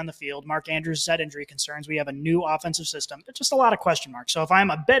can't stay on the field. Mark Andrews has had injury concerns. We have a new offensive system. It's just a lot of question marks. So if I'm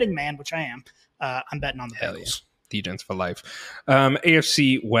a betting man, which I am, I'm betting on the Bengals. Dgens for life.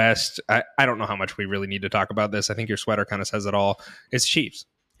 AFC West, I don't know how much we really need to talk about this. I think your sweater kind of says it all. It's Chiefs.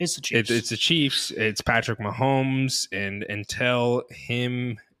 It's the Chiefs. It's the Chiefs. It's Patrick Mahomes. And until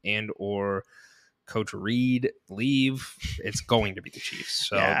him and or Coach Reed leave, it's going to be the Chiefs.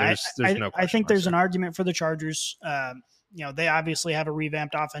 So there's no question. I think there's an argument for the Chargers. They obviously have a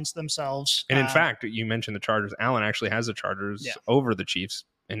revamped offense themselves. And in fact, you mentioned the Chargers. Allen actually has the Chargers over the Chiefs,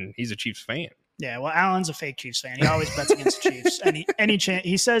 and he's a Chiefs fan. Yeah, well, Allen's a fake Chiefs fan. He always bets against the Chiefs.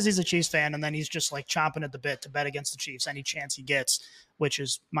 He says he's a Chiefs fan, and then he's just like chomping at the bit to bet against the Chiefs any chance he gets, which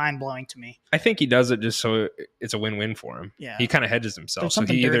is mind-blowing to me. I think he does it just so it's a win-win for him. Yeah. He kind of hedges himself. So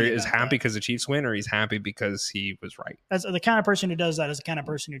he either is happy because the Chiefs win or he's happy because he was right. That's the kind of person who does that is the kind of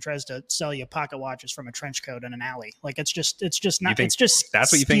person who tries to sell you pocket watches from a trench coat in an alley. Like it's just not. It's just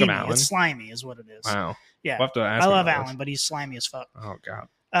that's what you think of Allen. It's slimy, is what it is. Wow. Yeah. We'll have to ask I love Allen, but he's slimy as fuck. Oh God.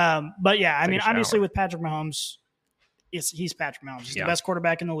 But yeah, I mean, obviously with Patrick Mahomes, he's Patrick Mahomes. He's the best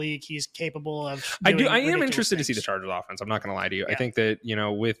quarterback in the league. He's capable of. I am interested to see the Chargers offense. I'm not going to lie to you. Yeah. I think that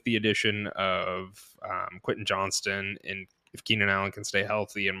with the addition of Quentin Johnston, and if Keenan Allen can stay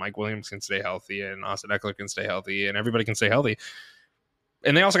healthy, and Mike Williams can stay healthy, and Austin Eckler can stay healthy, and everybody can stay healthy,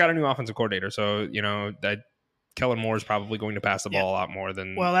 and they also got a new offensive coordinator, so that Kellen Moore is probably going to pass the ball a lot more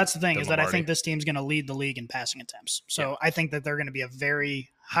than. Well, that's the thing is that I think this team's going to lead the league in passing attempts. So I think that they're going to be a very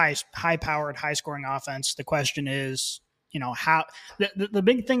high-powered, high-scoring offense. The question is, how the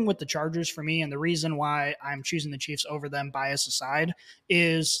big thing with the Chargers for me, and the reason why I'm choosing the Chiefs over them, bias aside,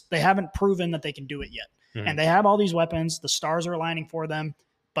 is they haven't proven that they can do it yet. Mm-hmm. And they have all these weapons. The stars are aligning for them,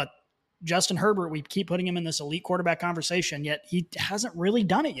 but Justin Herbert, we keep putting him in this elite quarterback conversation, yet he hasn't really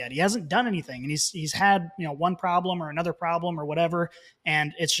done it yet. He hasn't done anything. And he's had, one problem or another problem or whatever.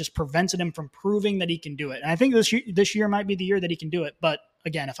 And it's just prevented him from proving that he can do it. And I think this year might be the year that he can do it. But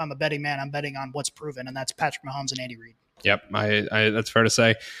again, if I'm a betting man, I'm betting on what's proven, and that's Patrick Mahomes and Andy Reid. Yep, I that's fair to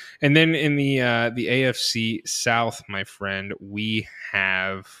say. And then in the AFC South, my friend, we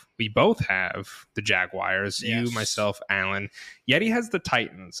both have the Jaguars. Yes. You, myself, Allen. Yeti has the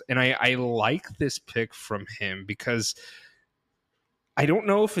Titans, and I like this pick from him because I don't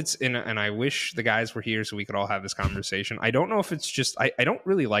know if it's in. And I wish the guys were here so we could all have this conversation. I don't know if it's just I don't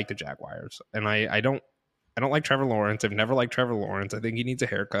really like the Jaguars, and I don't like Trevor Lawrence. I've never liked Trevor Lawrence. I think he needs a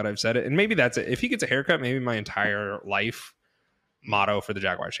haircut. I've said it. And maybe that's it. If he gets a haircut, maybe my entire life motto for the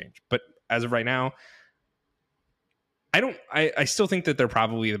Jaguars change. But as of right now, I still think that they're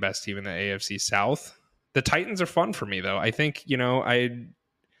probably the best team in the AFC South. The Titans are fun for me, though. I think,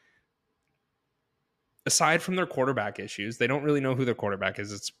 aside from their quarterback issues, they don't really know who their quarterback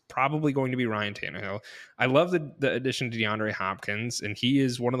is. It's probably going to be Ryan Tannehill. I love the addition to DeAndre Hopkins, and he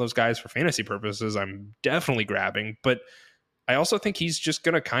is one of those guys for fantasy purposes I'm definitely grabbing. But I also think he's just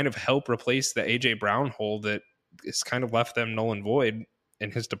going to kind of help replace the A.J. Brown hole that is kind of left them null and void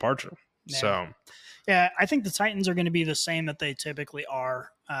in his departure. Yeah. So, yeah, I think the Titans are going to be the same that they typically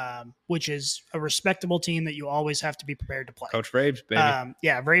are, which is a respectable team that you always have to be prepared to play. Coach Vrabel, baby.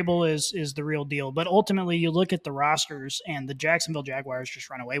 Vrabel is the real deal. But ultimately, you look at the rosters, and the Jacksonville Jaguars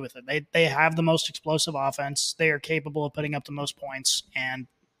just run away with it. They have the most explosive offense. They are capable of putting up the most points. And,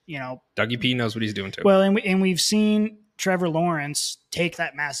 Dougie P knows what he's doing, too. Well, and we've seen Trevor Lawrence take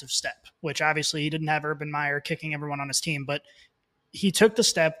that massive step, which obviously he didn't have Urban Meyer kicking everyone on his team, but he took the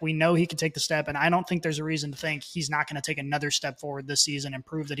step. We know he could take the step, and I don't think there's a reason to think he's not going to take another step forward this season and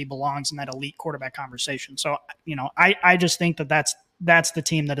prove that he belongs in that elite quarterback conversation. So, I just think that's the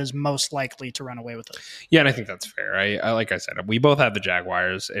team that is most likely to run away with it. Yeah, and I think that's fair. I like I said, we both have the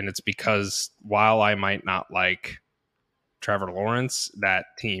Jaguars, and it's because while I might not like Trevor Lawrence, that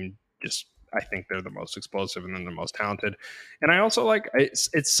team just, I think they're the most explosive and then the most talented. And I also like,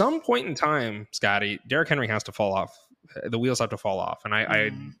 at some point in time, Scotty, Derrick Henry has to fall off. The wheels have to fall off. And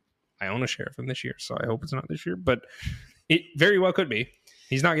I own a share of him this year, so I hope it's not this year, but it very well could be.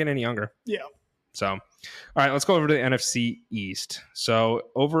 He's not getting any younger. Yeah. So, all right, let's go over to the NFC East. So,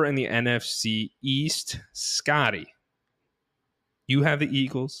 over in the NFC East, Scotty, you have the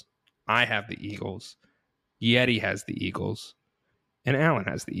Eagles. I have the Eagles. Yeti has the Eagles. And Alan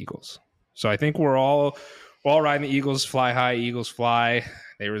has the Eagles. So, I think we're all riding the Eagles. Fly high, Eagles fly.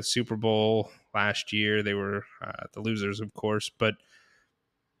 They were the Super Bowl last year. They were the losers, of course. But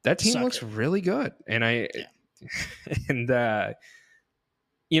that team looks really good. And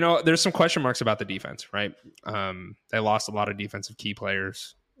there's some question marks about the defense, right? They lost a lot of defensive key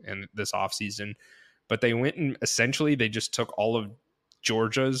players in this offseason, but they went and essentially they just took all of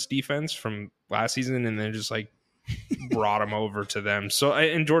Georgia's defense from last season and then just like brought them over to them. So,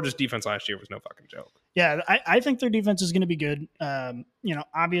 and Georgia's defense last year was no fucking joke. Yeah, I think their defense is going to be good.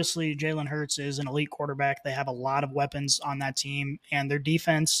 Obviously Jalen Hurts is an elite quarterback. They have a lot of weapons on that team, and their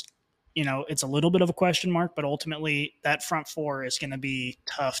defense, it's a little bit of a question mark, but ultimately that front four is going to be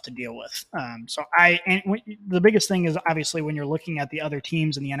tough to deal with. The biggest thing is obviously when you're looking at the other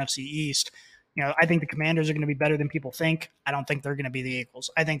teams in the NFC East, I think the Commanders are going to be better than people think. I don't think they're going to be the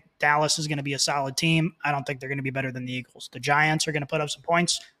Eagles. I think Dallas is going to be a solid team. I don't think they're going to be better than the Eagles. The Giants are going to put up some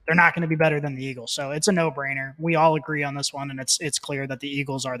points. They're not going to be better than the Eagles. So it's a no-brainer. We all agree on this one, and it's clear that the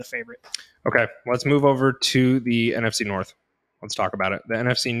Eagles are the favorite. Okay, let's move over to the NFC North. Let's talk about it. The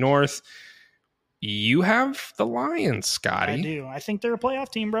NFC North, you have the Lions, Scotty. I do. I think they're a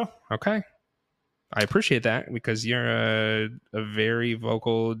playoff team, bro. Okay. I appreciate that because you're a very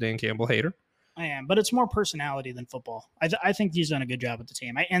vocal Dan Campbell hater. I am, but it's more personality than football. I think he's done a good job with the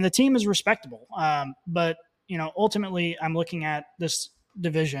team, and the team is respectable. But ultimately, I'm looking at this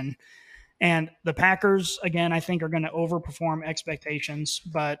division, and the Packers again. I think are going to overperform expectations,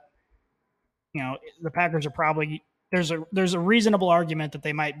 but the Packers are probably there's a reasonable argument that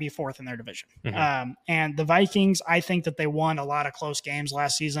they might be fourth in their division. Mm-hmm. And the Vikings, I think that they won a lot of close games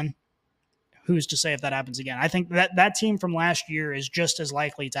last season. Who's to say if that happens again? I think that team from last year is just as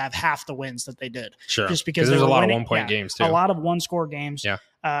likely to have half the wins that they did. Sure. Just because there's a lot winning, of 1 point games too. A lot of 1-score games. Yeah.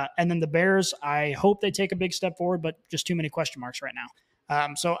 And then the Bears, I hope they take a big step forward, but just too many question marks right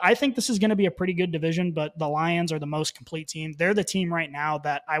now. So I think this is going to be a pretty good division, but the Lions are the most complete team. They're the team right now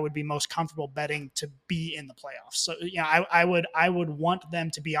that I would be most comfortable betting to be in the playoffs. So I would want them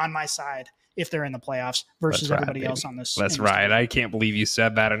to be on my side if they're in the playoffs versus everybody else on this. That's right. I can't believe you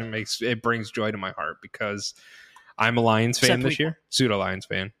said that, and it brings joy to my heart because I'm a Lions fan this year, pseudo Lions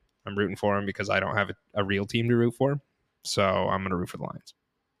fan. I'm rooting for them because I don't have a real team to root for, so I'm going to root for the Lions.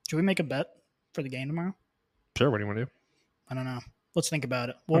 Should we make a bet for the game tomorrow? Sure. What do you want to do? I don't know. Let's think about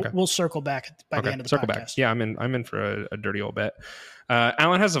it. We'll circle back by the end of the podcast. Back. Yeah, I'm in for a dirty old bet.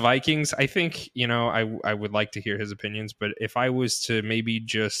 Alan has the Vikings. I think I would like to hear his opinions, but if I was to maybe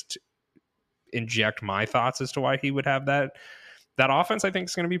just inject my thoughts as to why he would have that offense, I think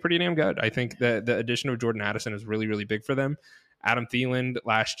is going to be pretty damn good. I think that the addition of Jordan Addison is really, really big for them. Adam Thielen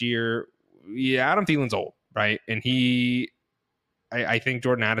last year, Adam Thielen's old, right? And I think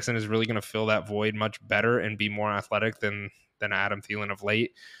Jordan Addison is really going to fill that void much better and be more athletic than Adam Thielen of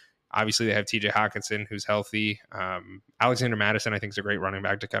late. Obviously, they have TJ Hawkinson, who's healthy. Alexander Mattison, I think, is a great running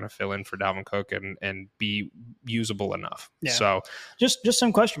back to kind of fill in for Dalvin Cook and be usable enough. Yeah. So just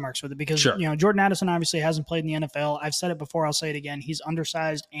some question marks with it because sure. Jordan Addison obviously hasn't played in the NFL. I've said it before. I'll say it again. He's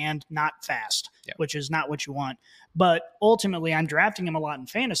undersized and not fast, which is not what you want. But ultimately, I'm drafting him a lot in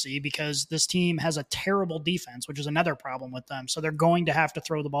fantasy because this team has a terrible defense, which is another problem with them. So they're going to have to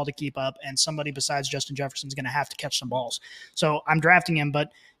throw the ball to keep up, and somebody besides Justin Jefferson is going to have to catch some balls. So I'm drafting him,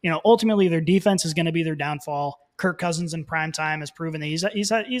 but ultimately their defense is going to be their downfall. Kirk Cousins in prime time has proven that he's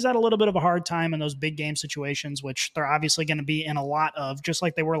had a little bit of a hard time in those big game situations, which they're obviously going to be in a lot of, just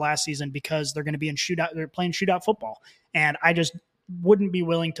like they were last season, because they're going to be in shootout. They're playing shootout football, and I just wouldn't be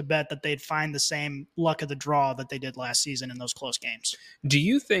willing to bet that they'd find the same luck of the draw that they did last season in those close games. Do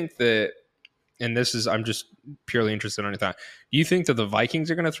you think that, and I'm just purely interested in your thought, do you think that the Vikings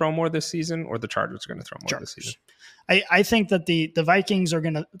are going to throw more this season or the Chargers are going to throw more this season? I think that the Vikings are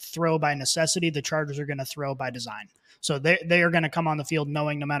going to throw by necessity. The Chargers are going to throw by design. So they are going to come on the field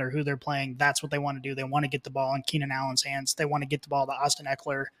knowing no matter who they're playing, that's what they want to do. They want to get the ball in Keenan Allen's hands. They want to get the ball to Austin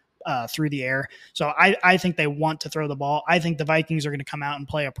Eckler through the air. So I think they want to throw the ball. I think the Vikings are going to come out and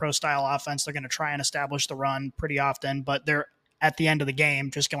play a pro-style offense. They're going to try and establish the run pretty often, but they're at the end of the game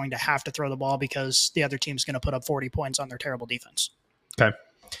just going to have to throw the ball because the other team's going to put up 40 points on their terrible defense. Okay.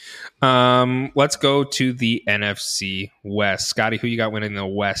 Let's go to the NFC West. Scotty, who you got winning the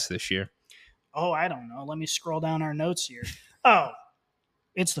West this year? Oh, I don't know. Let me scroll down our notes here. Oh,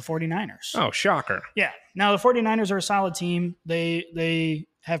 it's the 49ers. Oh, shocker. Yeah. Now, the 49ers are a solid team. They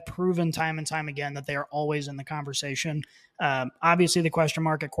have proven time and time again that they are always in the conversation. Obviously, the question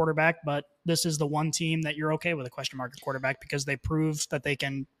mark at quarterback, but this is the one team that you're okay with a question mark at quarterback because they prove that they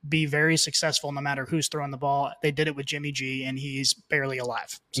can be very successful no matter who's throwing the ball. They did it with Jimmy G, and he's barely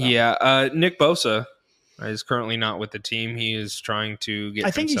alive. So. Yeah, Nick Bosa is currently not with the team. He is trying to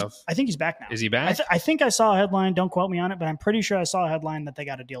get himself. I think he's back now. Is he back? I think I saw a headline. Don't quote me on it, but I'm pretty sure I saw a headline that they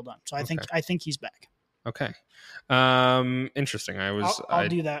got a deal done. So I think he's back. Okay. Interesting. I'll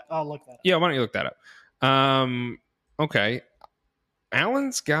do that. I'll look that up. Yeah, why don't you look that up? Okay.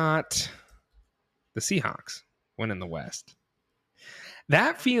 Allen's got the Seahawks winning the West.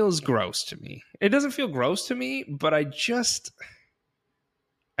 That feels gross to me. It doesn't feel gross to me, but I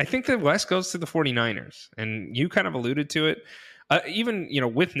think the West goes to the 49ers, and you kind of alluded to it. Even,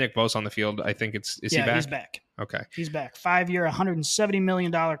 with Nick Bosa on the field, I think is he back? He's back. Okay. He's back. 5-year, $170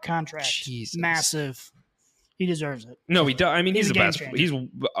 million contract. Jesus. Massive. He deserves it. No, he does. I mean, he's the best. Changer. He's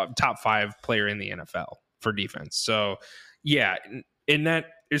a top 5 player in the NFL for defense. So, yeah, and that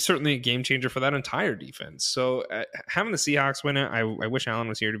is certainly a game changer for that entire defense. So, having the Seahawks win it, I wish Allen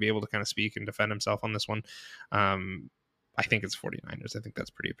was here to be able to kind of speak and defend himself on this one. I think it's 49ers. I think that's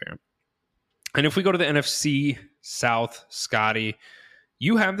pretty apparent. And if we go to the NFC South, Scotty,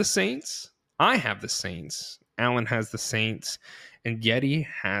 you have the Saints. I have the Saints. Allen has the Saints. And Yeti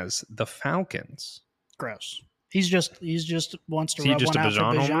has the Falcons. Gross. He's just wants to rub one out for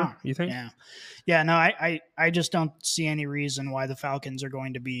Bijan. You think? Yeah. No, I just don't see any reason why the Falcons are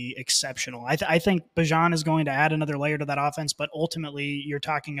going to be exceptional. I think Bijan is going to add another layer to that offense, but ultimately you're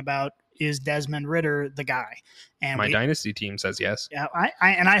talking about, is Desmond Ridder the guy? And my dynasty team says yes. Yeah,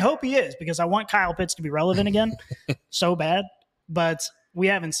 I hope he is, because I want Kyle Pitts to be relevant again so bad, but we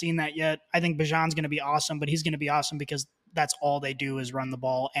haven't seen that yet. I think Bijan's going to be awesome, but he's going to be awesome because that's all they do is run the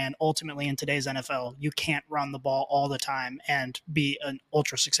ball. And ultimately in today's NFL, you can't run the ball all the time and be an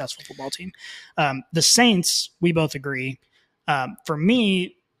ultra successful football team. The Saints, we both agree. For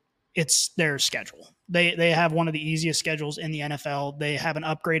me, it's their schedule. They have one of the easiest schedules in the NFL. They have an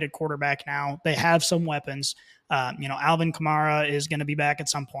upgraded quarterback now. They have some weapons. Alvin Kamara is going to be back at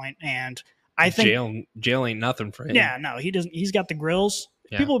some point, and I think jail ain't nothing for him. Yeah, no, he doesn't. He's got the grills.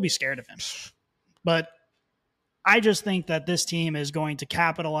 Yeah. People will be scared of him, but I just think that this team is going to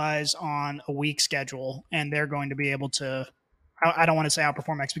capitalize on a weak schedule, and they're going to be able to, I don't want to say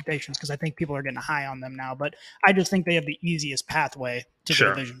outperform expectations because I think people are getting high on them now, but I just think they have the easiest pathway to the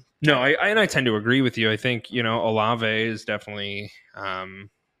division. No, I tend to agree with you. I think, Olave is definitely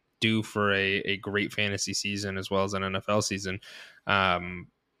due for a great fantasy season as well as an NFL season.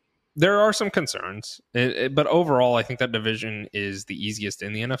 There are some concerns, but overall, I think that division is the easiest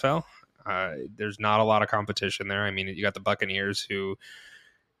in the NFL. There's not a lot of competition there. I mean, you got the Buccaneers, who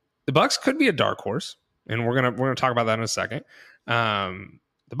the Bucs could be a dark horse, and we're gonna talk about that in a second.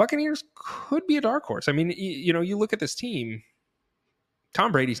 The Buccaneers could be a dark horse. I mean, you look at this team.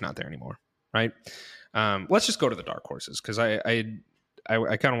 Tom Brady's not there anymore, right? Let's just go to the dark horses because I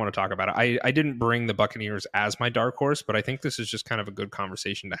kind of want to talk about it. I didn't bring the Buccaneers as my dark horse, but I think this is just kind of a good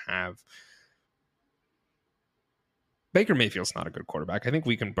conversation to have. Baker Mayfield's not a good quarterback. I think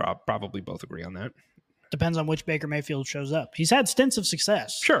we can probably both agree on that. Depends on which Baker Mayfield shows up. He's had stints of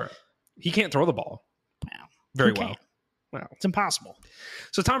success. Sure. He can't throw the ball very well. Well, it's impossible.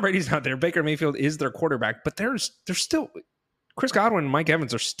 So Tom Brady's not there. Baker Mayfield is their quarterback, but there's still Chris Godwin and Mike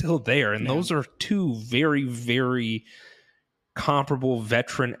Evans are still there, and those are two very, very comparable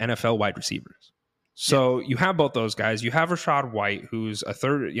veteran NFL wide receivers. So you have both those guys. You have Rachaad White, who's a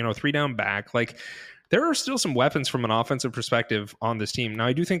third, 3-down back. Like, there are still some weapons from an offensive perspective on this team. Now,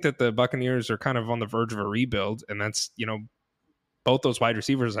 I do think that the Buccaneers are kind of on the verge of a rebuild, and that's, both those wide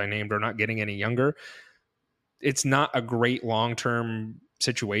receivers I named are not getting any younger. It's not a great long-term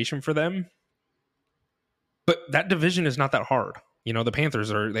situation for them, but that division is not that hard. The Panthers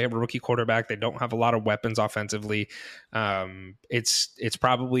they have a rookie quarterback. They don't have a lot of weapons offensively. It's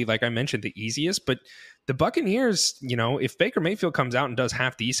probably, like I mentioned, the easiest, but the Buccaneers, if Baker Mayfield comes out and does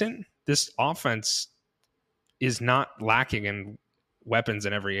half decent, this offense is not lacking in weapons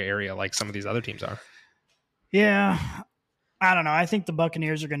in every area like some of these other teams are. Yeah. I don't know. I think the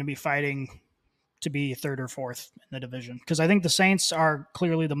Buccaneers are going to be fighting to be third or fourth in the division because I think the Saints are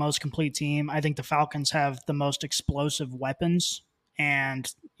clearly the most complete team. I think the Falcons have the most explosive weapons,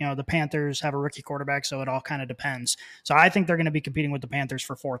 and the Panthers have a rookie quarterback, so it all kind of depends. So I think they're going to be competing with the Panthers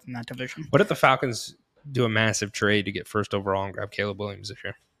for fourth in that division. What if the Falcons do a massive trade to get first overall and grab Caleb Williams this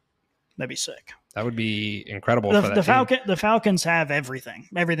year? That'd be sick. That would be incredible. The Falcons have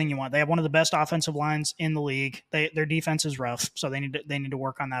everything you want. They have one of the best offensive lines in the league. Their defense is rough, so they need to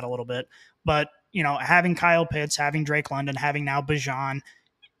work on that a little bit. But having Kyle Pitts, having Drake London, having now Bijan,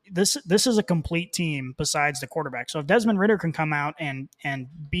 this is a complete team besides the quarterback. So if Desmond Ridder can come out and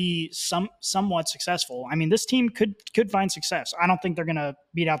be somewhat successful, I mean, this team could find success. I don't think they're going to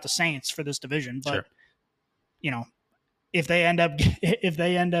beat out the Saints for this division, but Sure. If they end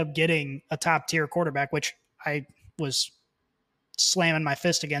up getting a top tier quarterback, which I was slamming my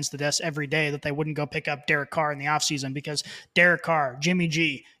fist against the desk every day that they wouldn't go pick up Derek Carr in the offseason, because Derek Carr, Jimmy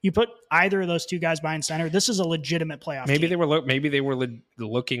G, you put either of those two guys behind center, this is a legitimate playoff Maybe team. they were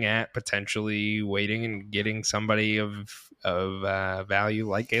looking at potentially waiting and getting somebody of value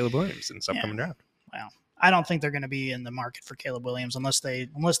like Caleb Williams in this upcoming draft. Well, I don't think they're going to be in the market for Caleb Williams unless they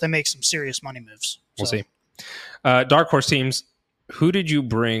make some serious money moves. We'll see. Dark horse teams. Who did you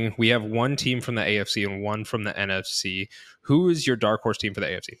bring? We have one team from the AFC and one from the NFC. Who is your dark horse team for the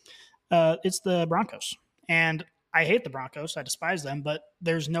AFC? It's the Broncos. And I hate the Broncos. I despise them, but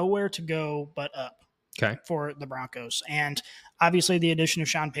there's nowhere to go but up for the Broncos. And obviously the addition of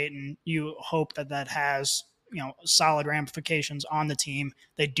Sean Payton, you hope that has, solid ramifications on the team.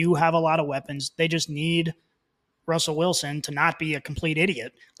 They do have a lot of weapons. They just need Russell Wilson to not be a complete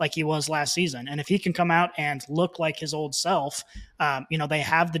idiot like he was last season. And if he can come out and look like his old self, they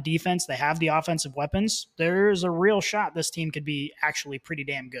have the defense, they have the offensive weapons. There's a real shot this team could be actually pretty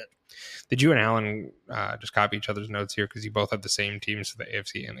damn good. Did you and Alan just copy each other's notes here? Because you both have the same teams for the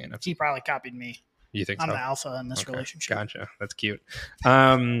AFC and the NFC. He probably copied me. You think I'm so? the alpha in this relationship. Gotcha. That's cute.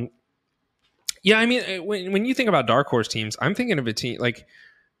 Yeah, I mean, when you think about dark horse teams, I'm thinking of a team like,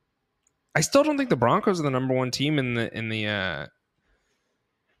 I still don't think the Broncos are the number one team in the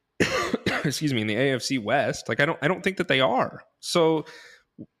excuse me, in the AFC West. Like, I don't think that they are. So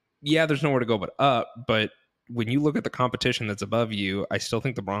yeah, there's nowhere to go but up. But when you look at the competition that's above you, I still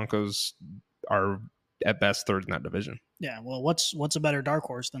think the Broncos are at best third in that division. Yeah. Well, what's a better dark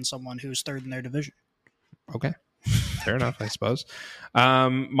horse than someone who's third in their division? Okay. Fair enough, I suppose.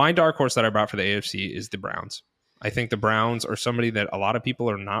 My dark horse that I brought for the AFC is the Browns. I think the Browns are somebody that a lot of people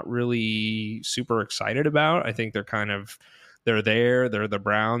are not really super excited about. I think they're there. They're the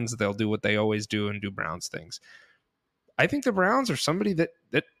Browns. They'll do what they always do and do Browns things. I think the Browns are somebody that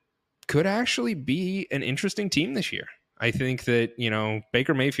could actually be an interesting team this year. I think that,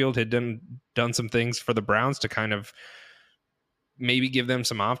 Baker Mayfield had done some things for the Browns to kind of maybe give them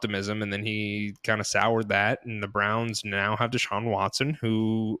some optimism, and then he kind of soured that. And the Browns now have Deshaun Watson,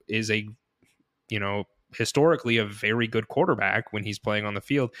 who is historically a very good quarterback when he's playing on the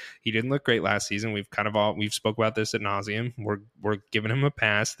field. He didn't look great last season. We've spoke about this ad nauseum. We're giving him a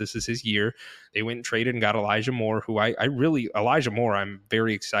pass. This is his year. They went and traded and got Elijah Moore, who Elijah Moore, I'm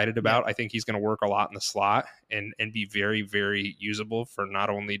very excited about. I think he's going to work a lot in the slot and be very, very usable for not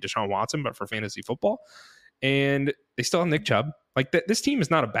only Deshaun Watson, but for fantasy football. And they still have Nick Chubb. Like, this team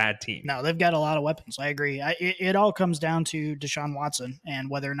is not a bad team. No, they've got a lot of weapons. I agree. It all comes down to Deshaun Watson and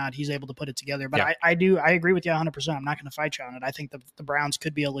whether or not he's able to put it together. But yeah. I agree with you 100%. I'm not going to fight you on it. I think the Browns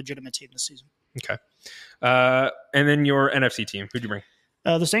could be a legitimate team this season. Okay. And then your NFC team, who'd you bring?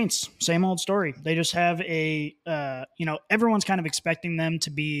 The Saints, same old story. They just have everyone's kind of expecting them to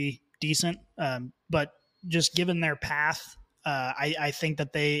be decent, but just given their path, I think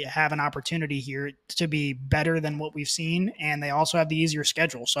that they have an opportunity here to be better than what we've seen, and they also have the easier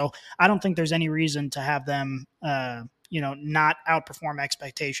schedule. So I don't think there's any reason to have them, not outperform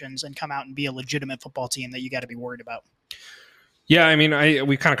expectations and come out and be a legitimate football team that you got to be worried about. Yeah, I mean,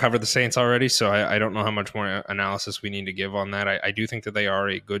 we kind of covered the Saints already, so I don't know how much more analysis we need to give on that. I do think that they are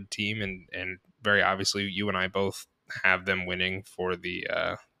a good team, and very obviously, you and I both have them winning for the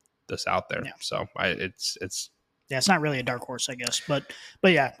South there. Yeah. So it's. Yeah, it's not really a dark horse, I guess, but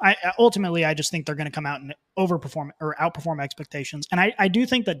yeah, ultimately I just think they're going to come out and outperform expectations, and I do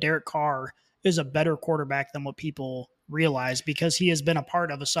think that Derek Carr is a better quarterback than what people realize because he has been a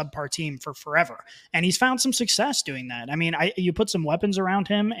part of a subpar team for forever, and he's found some success doing that. I mean, you put some weapons around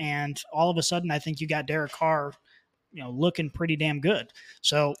him, and all of a sudden, I think you got Derek Carr, looking pretty damn good.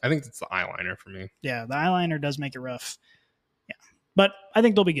 So I think it's the eyeliner for me. Yeah, the eyeliner does make it rough. Yeah, but I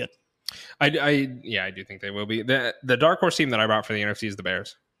think they'll be good. I do think they will be. The dark horse team that I brought for the NFC is the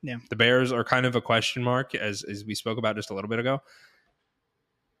Bears. Yeah. The Bears are kind of a question mark, as we spoke about just a little bit ago.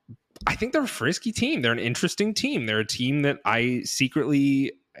 I think they're a frisky team. They're an interesting team. They're a team that I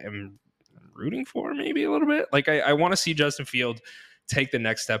secretly am rooting for maybe a little bit. Like, I want to see Justin Fields take the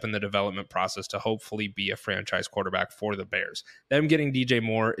next step in the development process to hopefully be a franchise quarterback for the Bears. Them getting DJ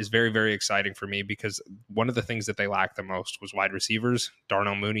Moore is very, very exciting for me because one of the things that they lacked the most was wide receivers.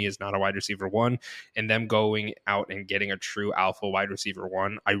 Darnell Mooney is not a wide receiver one, and them going out and getting a true alpha wide receiver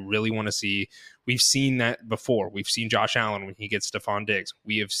one, I really want to see. We've seen that before. We've seen Josh Allen when he gets Stephon Diggs.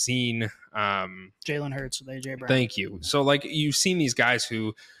 We have seen Jalen Hurts with AJ Brown. Thank you. So, like, you've seen these guys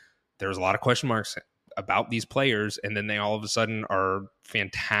who there's a lot of question marks about these players, and then they all of a sudden are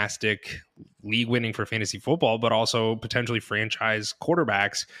fantastic league winning for fantasy football, but also potentially franchise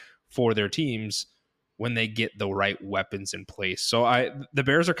quarterbacks for their teams when they get the right weapons in place. So the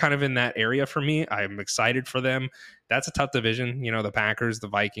Bears are kind of in that area for me. I'm excited for them. That's a tough division. You know, the Packers, the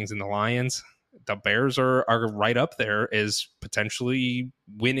Vikings, and the Lions. The Bears are right up there as potentially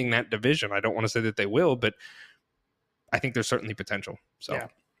winning that division. I don't want to say that they will, but I think there's certainly potential. So yeah.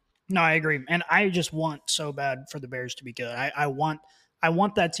 No, I agree. And I just want so bad for the Bears to be good. I want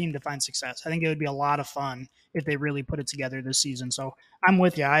that team to find success. I think it would be a lot of fun if they really put it together this season. So I'm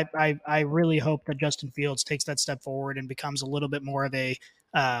with you. I really hope that Justin Fields takes that step forward and becomes a little bit more of a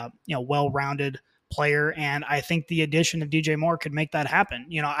well-rounded player. And I think the addition of DJ Moore could make that happen.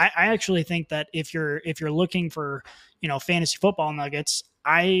 You know, I actually think that if you're looking for, fantasy football nuggets,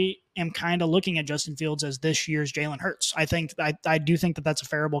 I am kind of looking at Justin Fields as this year's Jalen Hurts. I do think that that's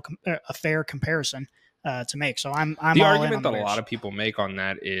a fair comparison to make. So I'm the all argument in on that the a Bears. lot of people make on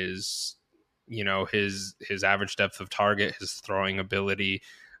that is, his average depth of target, his throwing ability.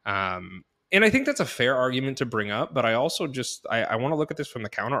 And I think that's a fair argument to bring up, but I also just, I want to look at this from the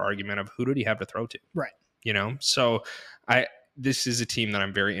counter argument of who did he have to throw to? Right. So this is a team that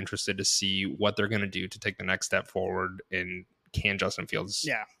I'm very interested to see what they're going to do to take the next step forward, and can Justin Fields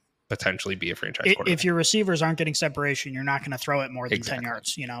potentially be a franchise quarterback? If your receivers aren't getting separation, you're not going to throw it more than Exactly.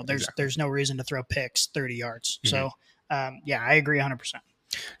 10 yards. There's no reason to throw picks 30 yards. Mm-hmm. So, I agree 100%.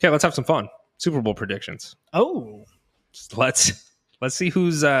 Okay, let's have some fun. Super Bowl predictions. Oh, let's see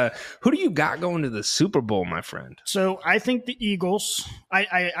who do you got going to the Super Bowl, my friend? So I think the Eagles.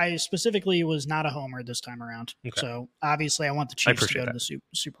 I specifically was not a homer this time around. Okay. So obviously I want the Chiefs to go to the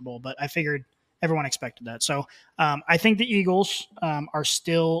Super Bowl, but I figured everyone expected that. So I think the Eagles are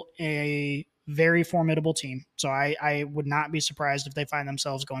still a very formidable team. So I would not be surprised if they find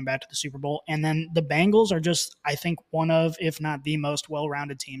themselves going back to the Super Bowl. And then the Bengals are just, I think, one of, if not the most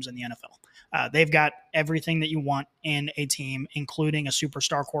well-rounded teams in the NFL. They've got everything that you want in a team, including a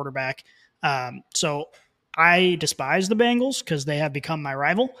superstar quarterback. So I despise the Bengals because they have become my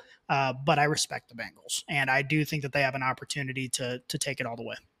rival, but I respect the Bengals. And I do think that they have an opportunity to take it all the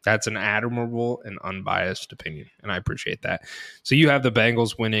way. That's an admirable and unbiased opinion, and I appreciate that. So you have the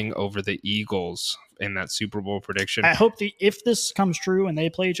Bengals winning over the Eagles in that Super Bowl prediction. I hope if this comes true and they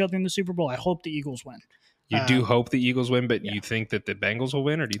play each other in the Super Bowl, I hope the Eagles win. You do hope the Eagles win, but you think that the Bengals will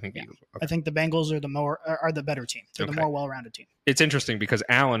win, or do you think the Eagles will? Okay. I think the Bengals are the better team. They're the more well-rounded team. It's interesting because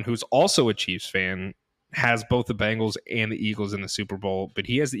Alan, who's also a Chiefs fan, has both the Bengals and the Eagles in the Super Bowl, but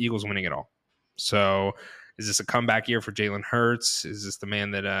he has the Eagles winning it all. So is this a comeback year for Jalen Hurts? Is this the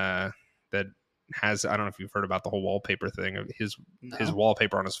man that has, I don't know if you've heard about the whole wallpaper thing of his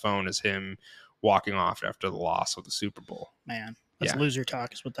wallpaper on his phone is him walking off after the loss of the Super Bowl. Man, that's loser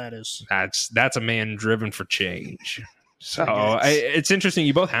talk is what that is. That's a man driven for change. So it's interesting.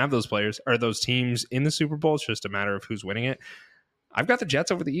 You both have those players or those teams in the Super Bowl. It's just a matter of who's winning it. I've got the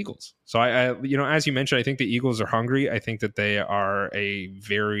Jets over the Eagles. So I as you mentioned, I think the Eagles are hungry. I think that they are a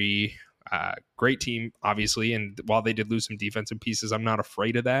very great team, obviously. And while they did lose some defensive pieces, I'm not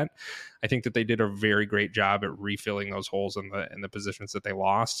afraid of that. I think that they did a very great job at refilling those holes in the positions that they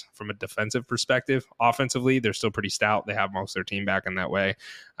lost from a defensive perspective. Offensively, they're still pretty stout. They have most of their team back in that way.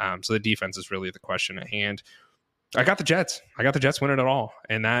 So the defense is really the question at hand. I got the Jets. Winning it all.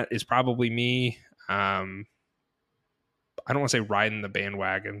 And that is probably me. I don't want to say riding the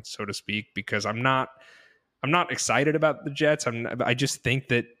bandwagon, so to speak, because I'm not excited about the Jets. I just think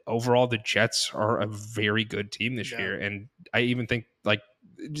that overall the Jets are a very good team this year. And I even think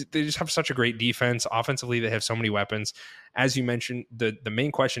they just have such a great defense. Offensively, they have so many weapons. As you mentioned, the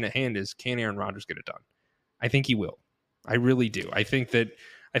main question at hand is, can Aaron Rodgers get it done? I think he will. I really do. I think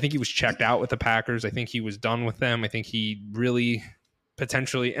he was checked out with the Packers. I think he was done with them. I think he really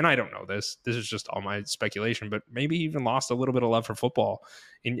potentially, and I don't know this is just all my speculation, but maybe he even lost a little bit of love for football.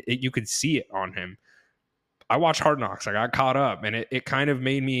 And you could see it on him. I watched Hard Knocks. I got caught up, and it kind of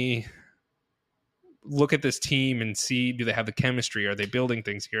made me look at this team and see, do they have the chemistry? Are they building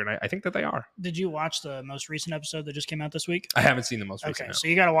things here? And I think that they are. Did you watch the most recent episode that just came out this week? I haven't seen the most recent. Okay, so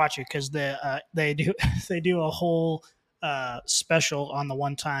you got to watch it because they do a whole special on the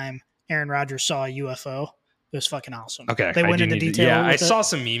one time Aaron Rodgers saw a UFO. It was fucking awesome. Okay, they went into detail. Yeah, I saw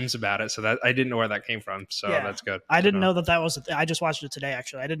some memes about it, so that I didn't know where that came from. So that's good. I didn't know that was. I just watched it today.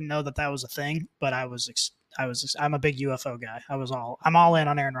 Actually, I didn't know that was a thing, but I'm a big UFO guy. I'm all in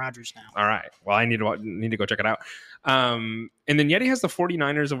on Aaron Rodgers now. All right. Well, I need to go check it out. And then Yeti has the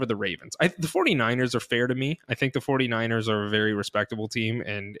 49ers over the Ravens. The 49ers are fair to me. I think the 49ers are a very respectable team,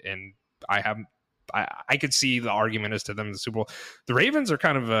 and I have I could see the argument as to them in the Super Bowl. The Ravens are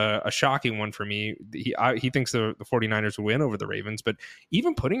kind of a shocking one for me. He thinks the 49ers will win over the Ravens, but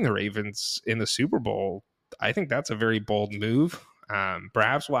even putting the Ravens in the Super Bowl, I think that's a very bold move.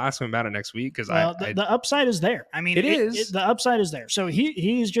 Perhaps we'll ask him about it next week because the upside is there. I mean, it is. The upside is there. So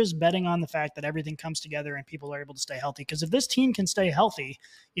he's just betting on the fact that everything comes together and people are able to stay healthy. Because if this team can stay healthy,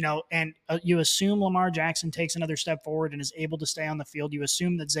 and you assume Lamar Jackson takes another step forward and is able to stay on the field, you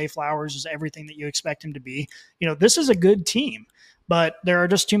assume that Zay Flowers is everything that you expect him to be. This is a good team. But there are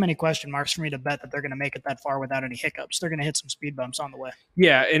just too many question marks for me to bet that they're going to make it that far without any hiccups. They're going to hit some speed bumps on the way.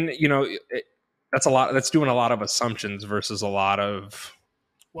 Yeah, and that's a lot. That's doing a lot of assumptions versus a lot of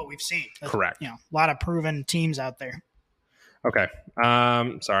what we've seen. Correct. A lot of proven teams out there. Okay.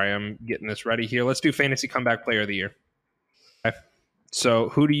 Sorry, I'm getting this ready here. Let's do fantasy comeback player of the year. Okay. So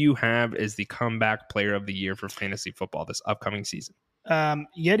who do you have as the comeback player of the year for fantasy football this upcoming season?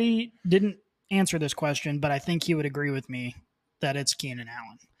 Yeti didn't answer this question, but I think he would agree with me that it's Keenan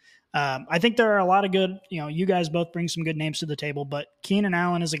Allen. I think there are a lot of good, you guys both bring some good names to the table, but Keenan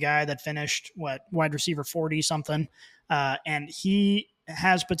Allen is a guy that finished wide receiver 40 something. And he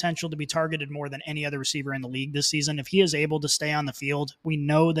has potential to be targeted more than any other receiver in the league this season. If he is able to stay on the field, we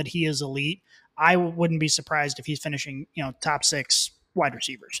know that he is elite. I wouldn't be surprised if he's finishing, top 6 wide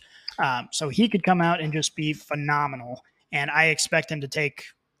receivers. So he could come out and just be phenomenal. And I expect him to take,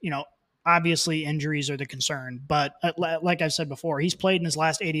 obviously injuries are the concern, but like I've said before, he's played in his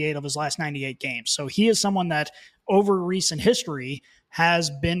last 88 of his last 98 games. So he is someone that over recent history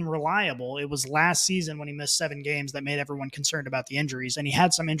has been reliable. It was last season when he missed 7 games that made everyone concerned about the injuries. And he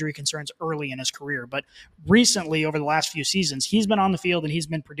had some injury concerns early in his career, but recently over the last few seasons, he's been on the field and he's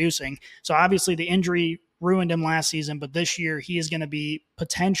been producing. So obviously the injury ruined him last season, but this year he is going to be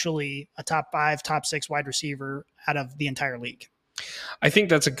potentially a top 5, top 6 wide receiver out of the entire league. I think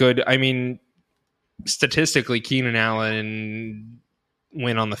that's statistically, Keenan Allen,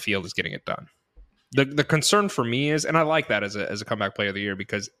 when on the field, is getting it done. The concern for me is, and I like that as a comeback player of the year,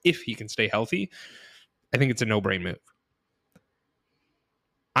 because if he can stay healthy, I think it's a no-brain move.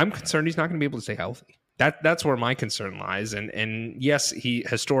 I'm concerned he's not going to be able to stay healthy. That's where my concern lies. And yes, he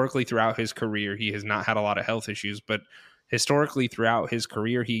historically throughout his career, he has not had a lot of health issues, but historically throughout his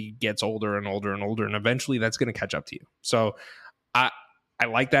career, he gets older and older and older, and eventually that's going to catch up to you. So I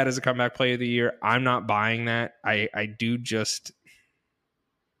like that as a comeback player of the year. I'm not buying that. I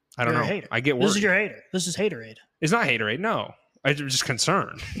don't know. I get worried. This is your hater. This is haterade. It's not haterade. No, I'm just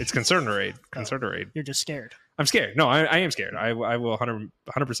concerned. It's concernerade. Concernerade. You're just scared. I'm scared. No, I am scared. I will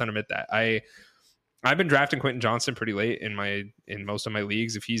 100% admit that. I've been drafting Quentin Johnston pretty late in most of my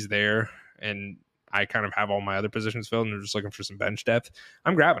leagues. If he's there and I kind of have all my other positions filled and they're just looking for some bench depth,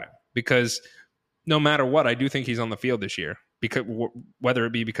 I'm grabbing him because no matter what, I do think he's on the field this year. Because whether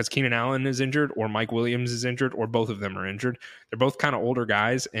it be because Keenan Allen is injured or Mike Williams is injured or both of them are injured, they're both kind of older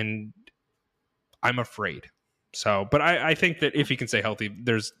guys, and I'm afraid. So, but I think that if he can stay healthy,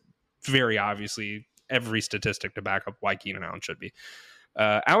 there's very obviously every statistic to back up why Keenan Allen should be.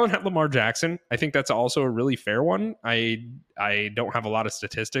 Allen had Lamar Jackson. I think that's also a really fair one. I don't have a lot of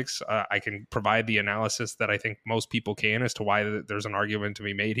statistics. I can provide the analysis that I think most people can as to why there's an argument to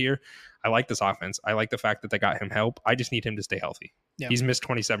be made here. I like this offense. I like the fact that they got him help. I just need him to stay healthy. Yeah. He's missed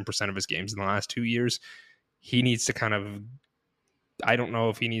 27% of his games in the last 2 years. He needs to I don't know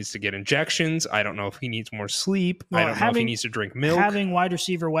if he needs to get injections. I don't know if he needs more sleep. I don't know if he needs to drink milk. Having wide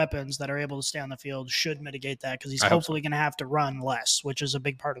receiver weapons that are able to stay on the field should mitigate that because he's hopefully going to have to run less, which is a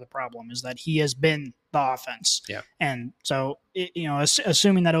big part of the problem is that he has been the offense. Yeah. And so,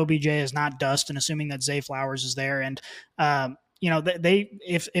 assuming that OBJ is not dust and assuming that Zay Flowers is there and,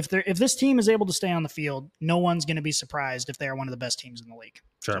 if this team is able to stay on the field, no one's going to be surprised if they are one of the best teams in the league.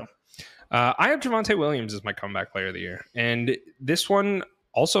 Sure. So. I have Javonte Williams as my comeback player of the year. And this one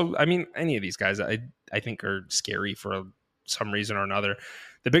also, I mean, any of these guys I think are scary for some reason or another.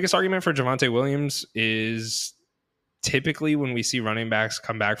 The biggest argument for Javonte Williams is typically when we see running backs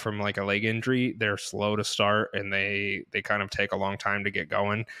come back from like a leg injury, they're slow to start and they kind of take a long time to get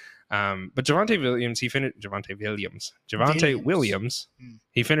going. But Javonte Williams, he finishes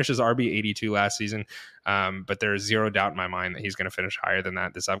RB 82 last season. But there's zero doubt in my mind that he's going to finish higher than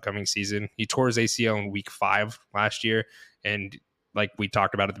that this upcoming season. He tore his ACL in week 5 last year. And like we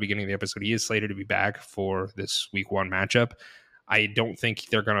talked about at the beginning of the episode, he is slated to be back for this week 1 matchup. I think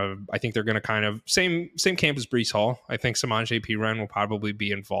they're going to kind of same camp as Breece Hall. I think Samaje Perine will probably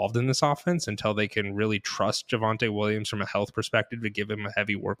be involved in this offense until they can really trust Javonte Williams from a health perspective to give him a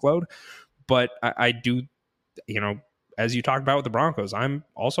heavy workload. But I do, as you talked about with the Broncos, I'm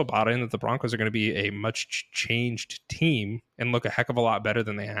also bought in that the Broncos are going to be a much changed team and look a heck of a lot better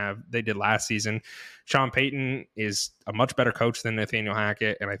than they did last season. Sean Payton is a much better coach than Nathaniel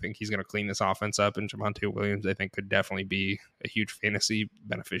Hackett, and I think he's going to clean this offense up. And Javonte Williams, I think, could definitely be a huge fantasy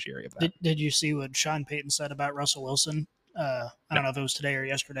beneficiary of that. Did you see what Sean Payton said about Russell Wilson? I don't know if it was today or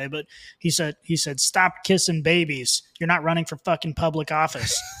yesterday, but he said, "Stop kissing babies. You're not running for fucking public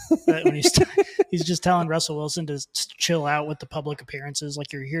office." When he's just telling Russell Wilson to chill out with the public appearances,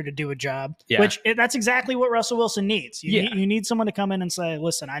 like you're here to do a job. Yeah. That's exactly what Russell Wilson needs. You need someone to come in and say,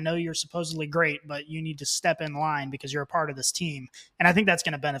 "Listen, I know you're supposedly great, but you need to step in line because you're a part of this team." And I think that's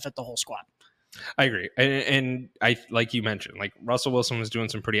going to benefit the whole squad. I agree, and I like you mentioned, like Russell Wilson was doing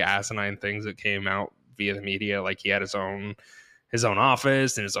some pretty asinine things that came out via the media, like he had his own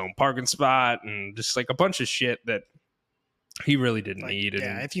office and his own parking spot and just like a bunch of shit that he really didn't need.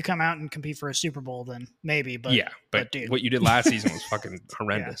 Yeah, if you come out and compete for a Super Bowl, then maybe. But dude, what you did last season was fucking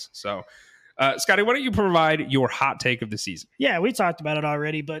horrendous. Yeah. So, Scotty, why don't you provide your hot take of the season? Yeah, we talked about it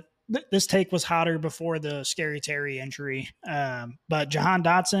already, but this take was hotter before the Scary Terry injury. But Jahan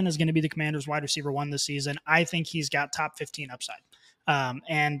Dotson is going to be the Commanders' wide receiver 1 this season. I think he's got top 15 upside.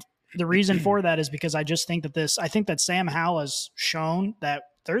 And the reason for that is because I just think that Sam Howell has shown that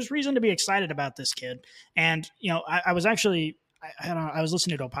there's reason to be excited about this kid. And, I was actually, I was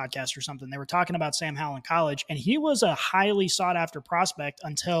listening to a podcast or something. They were talking about Sam Howell in college, and he was a highly sought after prospect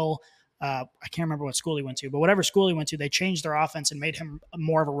until I can't remember what school he went to, but whatever school he went to, they changed their offense and made him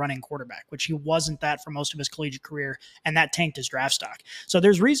more of a running quarterback, which he wasn't that for most of his collegiate career, and that tanked his draft stock. So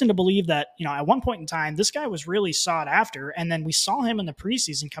there's reason to believe that, at one point in time, this guy was really sought after, and then we saw him in the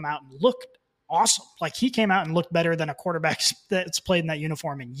preseason come out and looked awesome. Like he came out and looked better than a quarterback that's played in that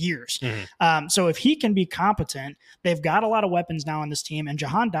uniform in years. Mm-hmm. So if he can be competent, they've got a lot of weapons now on this team. And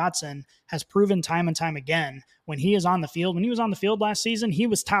Jahan Dotson has proven time and time again when he is on the field. When he was on the field last season, he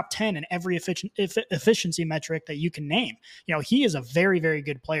was top 10 in every efficiency metric that you can name. He is a very, very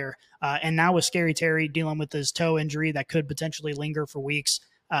good player. And now with Scary Terry dealing with his toe injury that could potentially linger for weeks,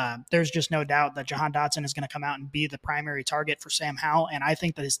 there's just no doubt that Jahan Dotson is going to come out and be the primary target for Sam Howell, and I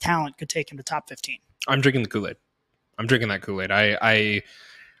think that his talent could take him to top 15. I'm drinking the Kool-Aid. I'm drinking that Kool-Aid. I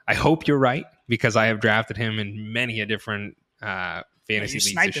hope you're right, because I have drafted him in many a different fantasy leagues this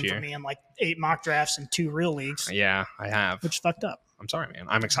year. You sniped him from me in like 8 mock drafts and 2 real leagues. Yeah, I have. Which fucked up. I'm sorry, man.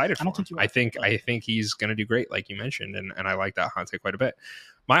 I'm excited for him. I think he's going to do great, like you mentioned, and I like that hot take quite a bit.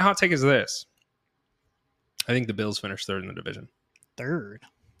 My hot take is this. I think the Bills finish 3rd in the division. 3rd?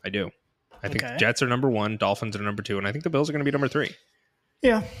 I do. I think Jets are number 1, Dolphins are number 2, and I think the Bills are going to be number 3.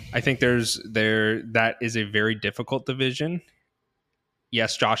 Yeah. I think that is a very difficult division.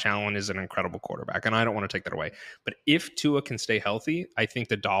 Yes, Josh Allen is an incredible quarterback, and I don't want to take that away. But if Tua can stay healthy, I think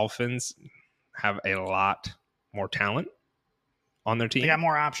the Dolphins have a lot more talent on their team. They got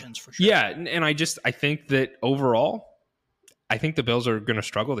more options for sure. Yeah, and I think that overall, I think the Bills are going to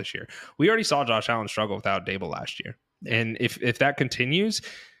struggle this year. We already saw Josh Allen struggle without Dable last year. Yeah. And if that continues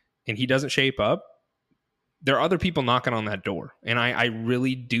and he doesn't shape up, there are other people knocking on that door. And I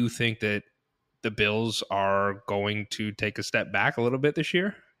really do think that the Bills are going to take a step back a little bit this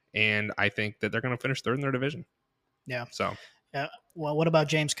year. And I think that they're going to finish 3rd in their division. Yeah. So. Yeah. Well, what about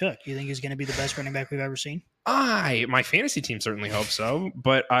James Cook? Do you think he's going to be the best running back we've ever seen? My fantasy team certainly hopes so.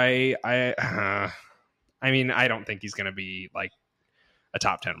 But I mean, I don't think he's going to be like a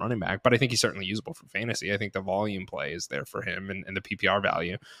top 10 running back, but I think he's certainly usable for fantasy. I think the volume play is there for him and the PPR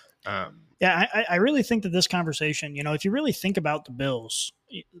value. I really think that this conversation, if you really think about the Bills,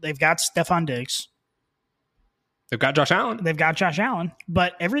 they've got Stephon Diggs. They've got Josh Allen.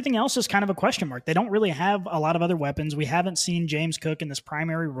 But everything else is kind of a question mark. They don't really have a lot of other weapons. We haven't seen James Cook in this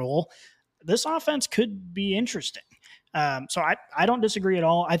primary role. This offense could be interesting. So I don't disagree at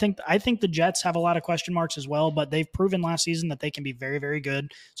all. I think the Jets have a lot of question marks as well, but they've proven last season that they can be very, very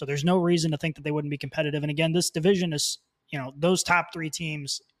good. So there's no reason to think that they wouldn't be competitive. And again, this division is, those top 3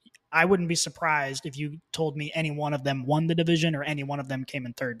 teams, I wouldn't be surprised if you told me any one of them won the division or any one of them came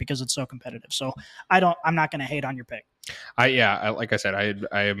in 3rd because it's so competitive. So I'm not going to hate on your pick. Like I said,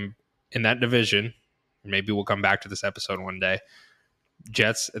 I am in that division. Maybe we'll come back to this episode one day.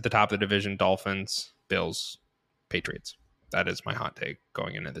 Jets at the top of the division, Dolphins, Bills, Patriots. That is my hot take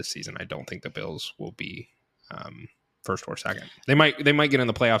going into this season. I don't think the Bills will be 1st or 2nd. They might get in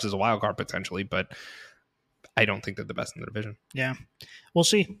the playoffs as a wild card potentially, but I don't think they're the best in the division. Yeah, we'll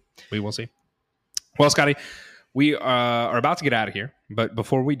see. We will see. Well, Scotty, we are about to get out of here, but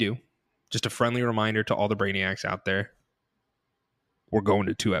before we do, just a friendly reminder to all the Brainiacs out there: we're going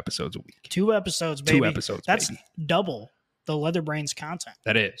to 2 episodes a week. 2 episodes, baby. 2 episodes. That's baby. double the Leather Brains content.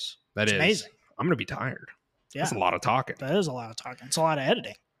 That is amazing. I'm going to be tired. Yeah. That's a lot of talking. That is a lot of talking. It's a lot of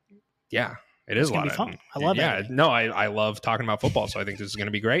editing. Yeah, it is It's a gonna lot be of fun. I love Yeah, editing. no, I love talking about football, so I think this is going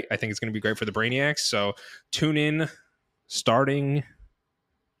to be great. I think it's going to be great for the Brainiacs. So tune in starting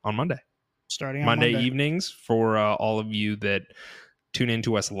on Monday. Starting on Monday Monday. evenings for all of you that tune in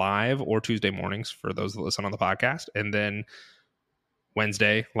to us live, or Tuesday mornings for those that listen on the podcast, and then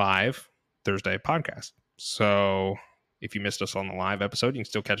Wednesday live, Thursday podcast. So if you missed us on the live episode, you can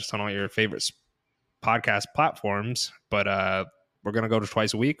still catch us on all your favorite podcast platforms, but we're going to go to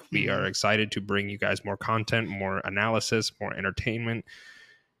twice a week. We are excited to bring you guys more content, more analysis, more entertainment,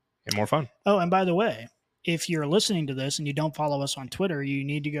 and more fun. Oh, and by the way, if you're listening to this and you don't follow us on Twitter, you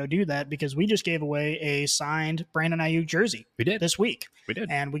need to go do that, because we just gave away a signed Brandon Ayuk jersey. We did. This week. We did.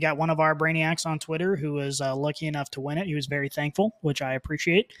 And we got one of our Brainiacs on Twitter who was lucky enough to win it. He was very thankful, which I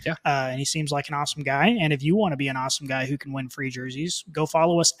appreciate. Yeah. And he seems like an awesome guy. And if you want to be an awesome guy who can win free jerseys, go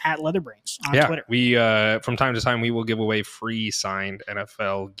follow us at Leatherbrains on Twitter. We from time to time we will give away free signed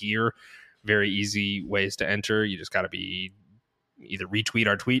NFL gear. Very easy ways to enter. You just got to be either retweet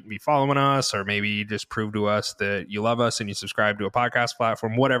our tweet and be following us, or maybe just prove to us that you love us and you subscribe to a podcast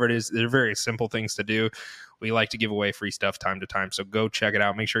platform. Whatever it is, they're very simple things to do. We like to give away free stuff time to time, so go check it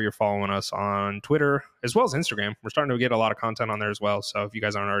out. Make sure you're following us on Twitter as well as Instagram. We're starting to get a lot of content on there as well, so if you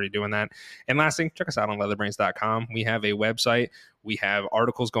guys aren't already doing that. And last thing, check us out on leatherbrains.com. We have a website. We have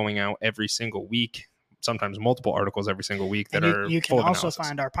articles going out every single week, sometimes multiple articles every single week that are you can full of also analysis.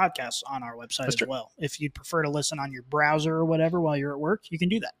 find our podcasts on our website That's as true. well. If you'd prefer to listen on your browser or whatever while you're at work, you can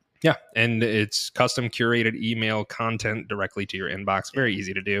do that. Yeah, and it's custom curated email content directly to your inbox. Very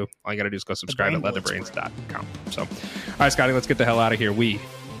easy to do. All you got to do is go subscribe at brain bullets leatherbrains.com. So, all right, Scotty, let's get the hell out of here. We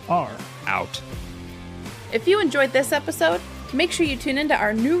Are out. If you enjoyed this episode, make sure you tune into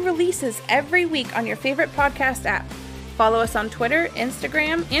our new releases every week on your favorite podcast app. Follow us on Twitter,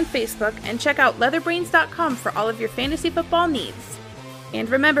 Instagram, and Facebook, and check out leatherbrains.com for all of your fantasy football needs. And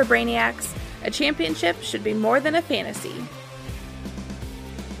remember, Brainiacs, a championship should be more than a fantasy.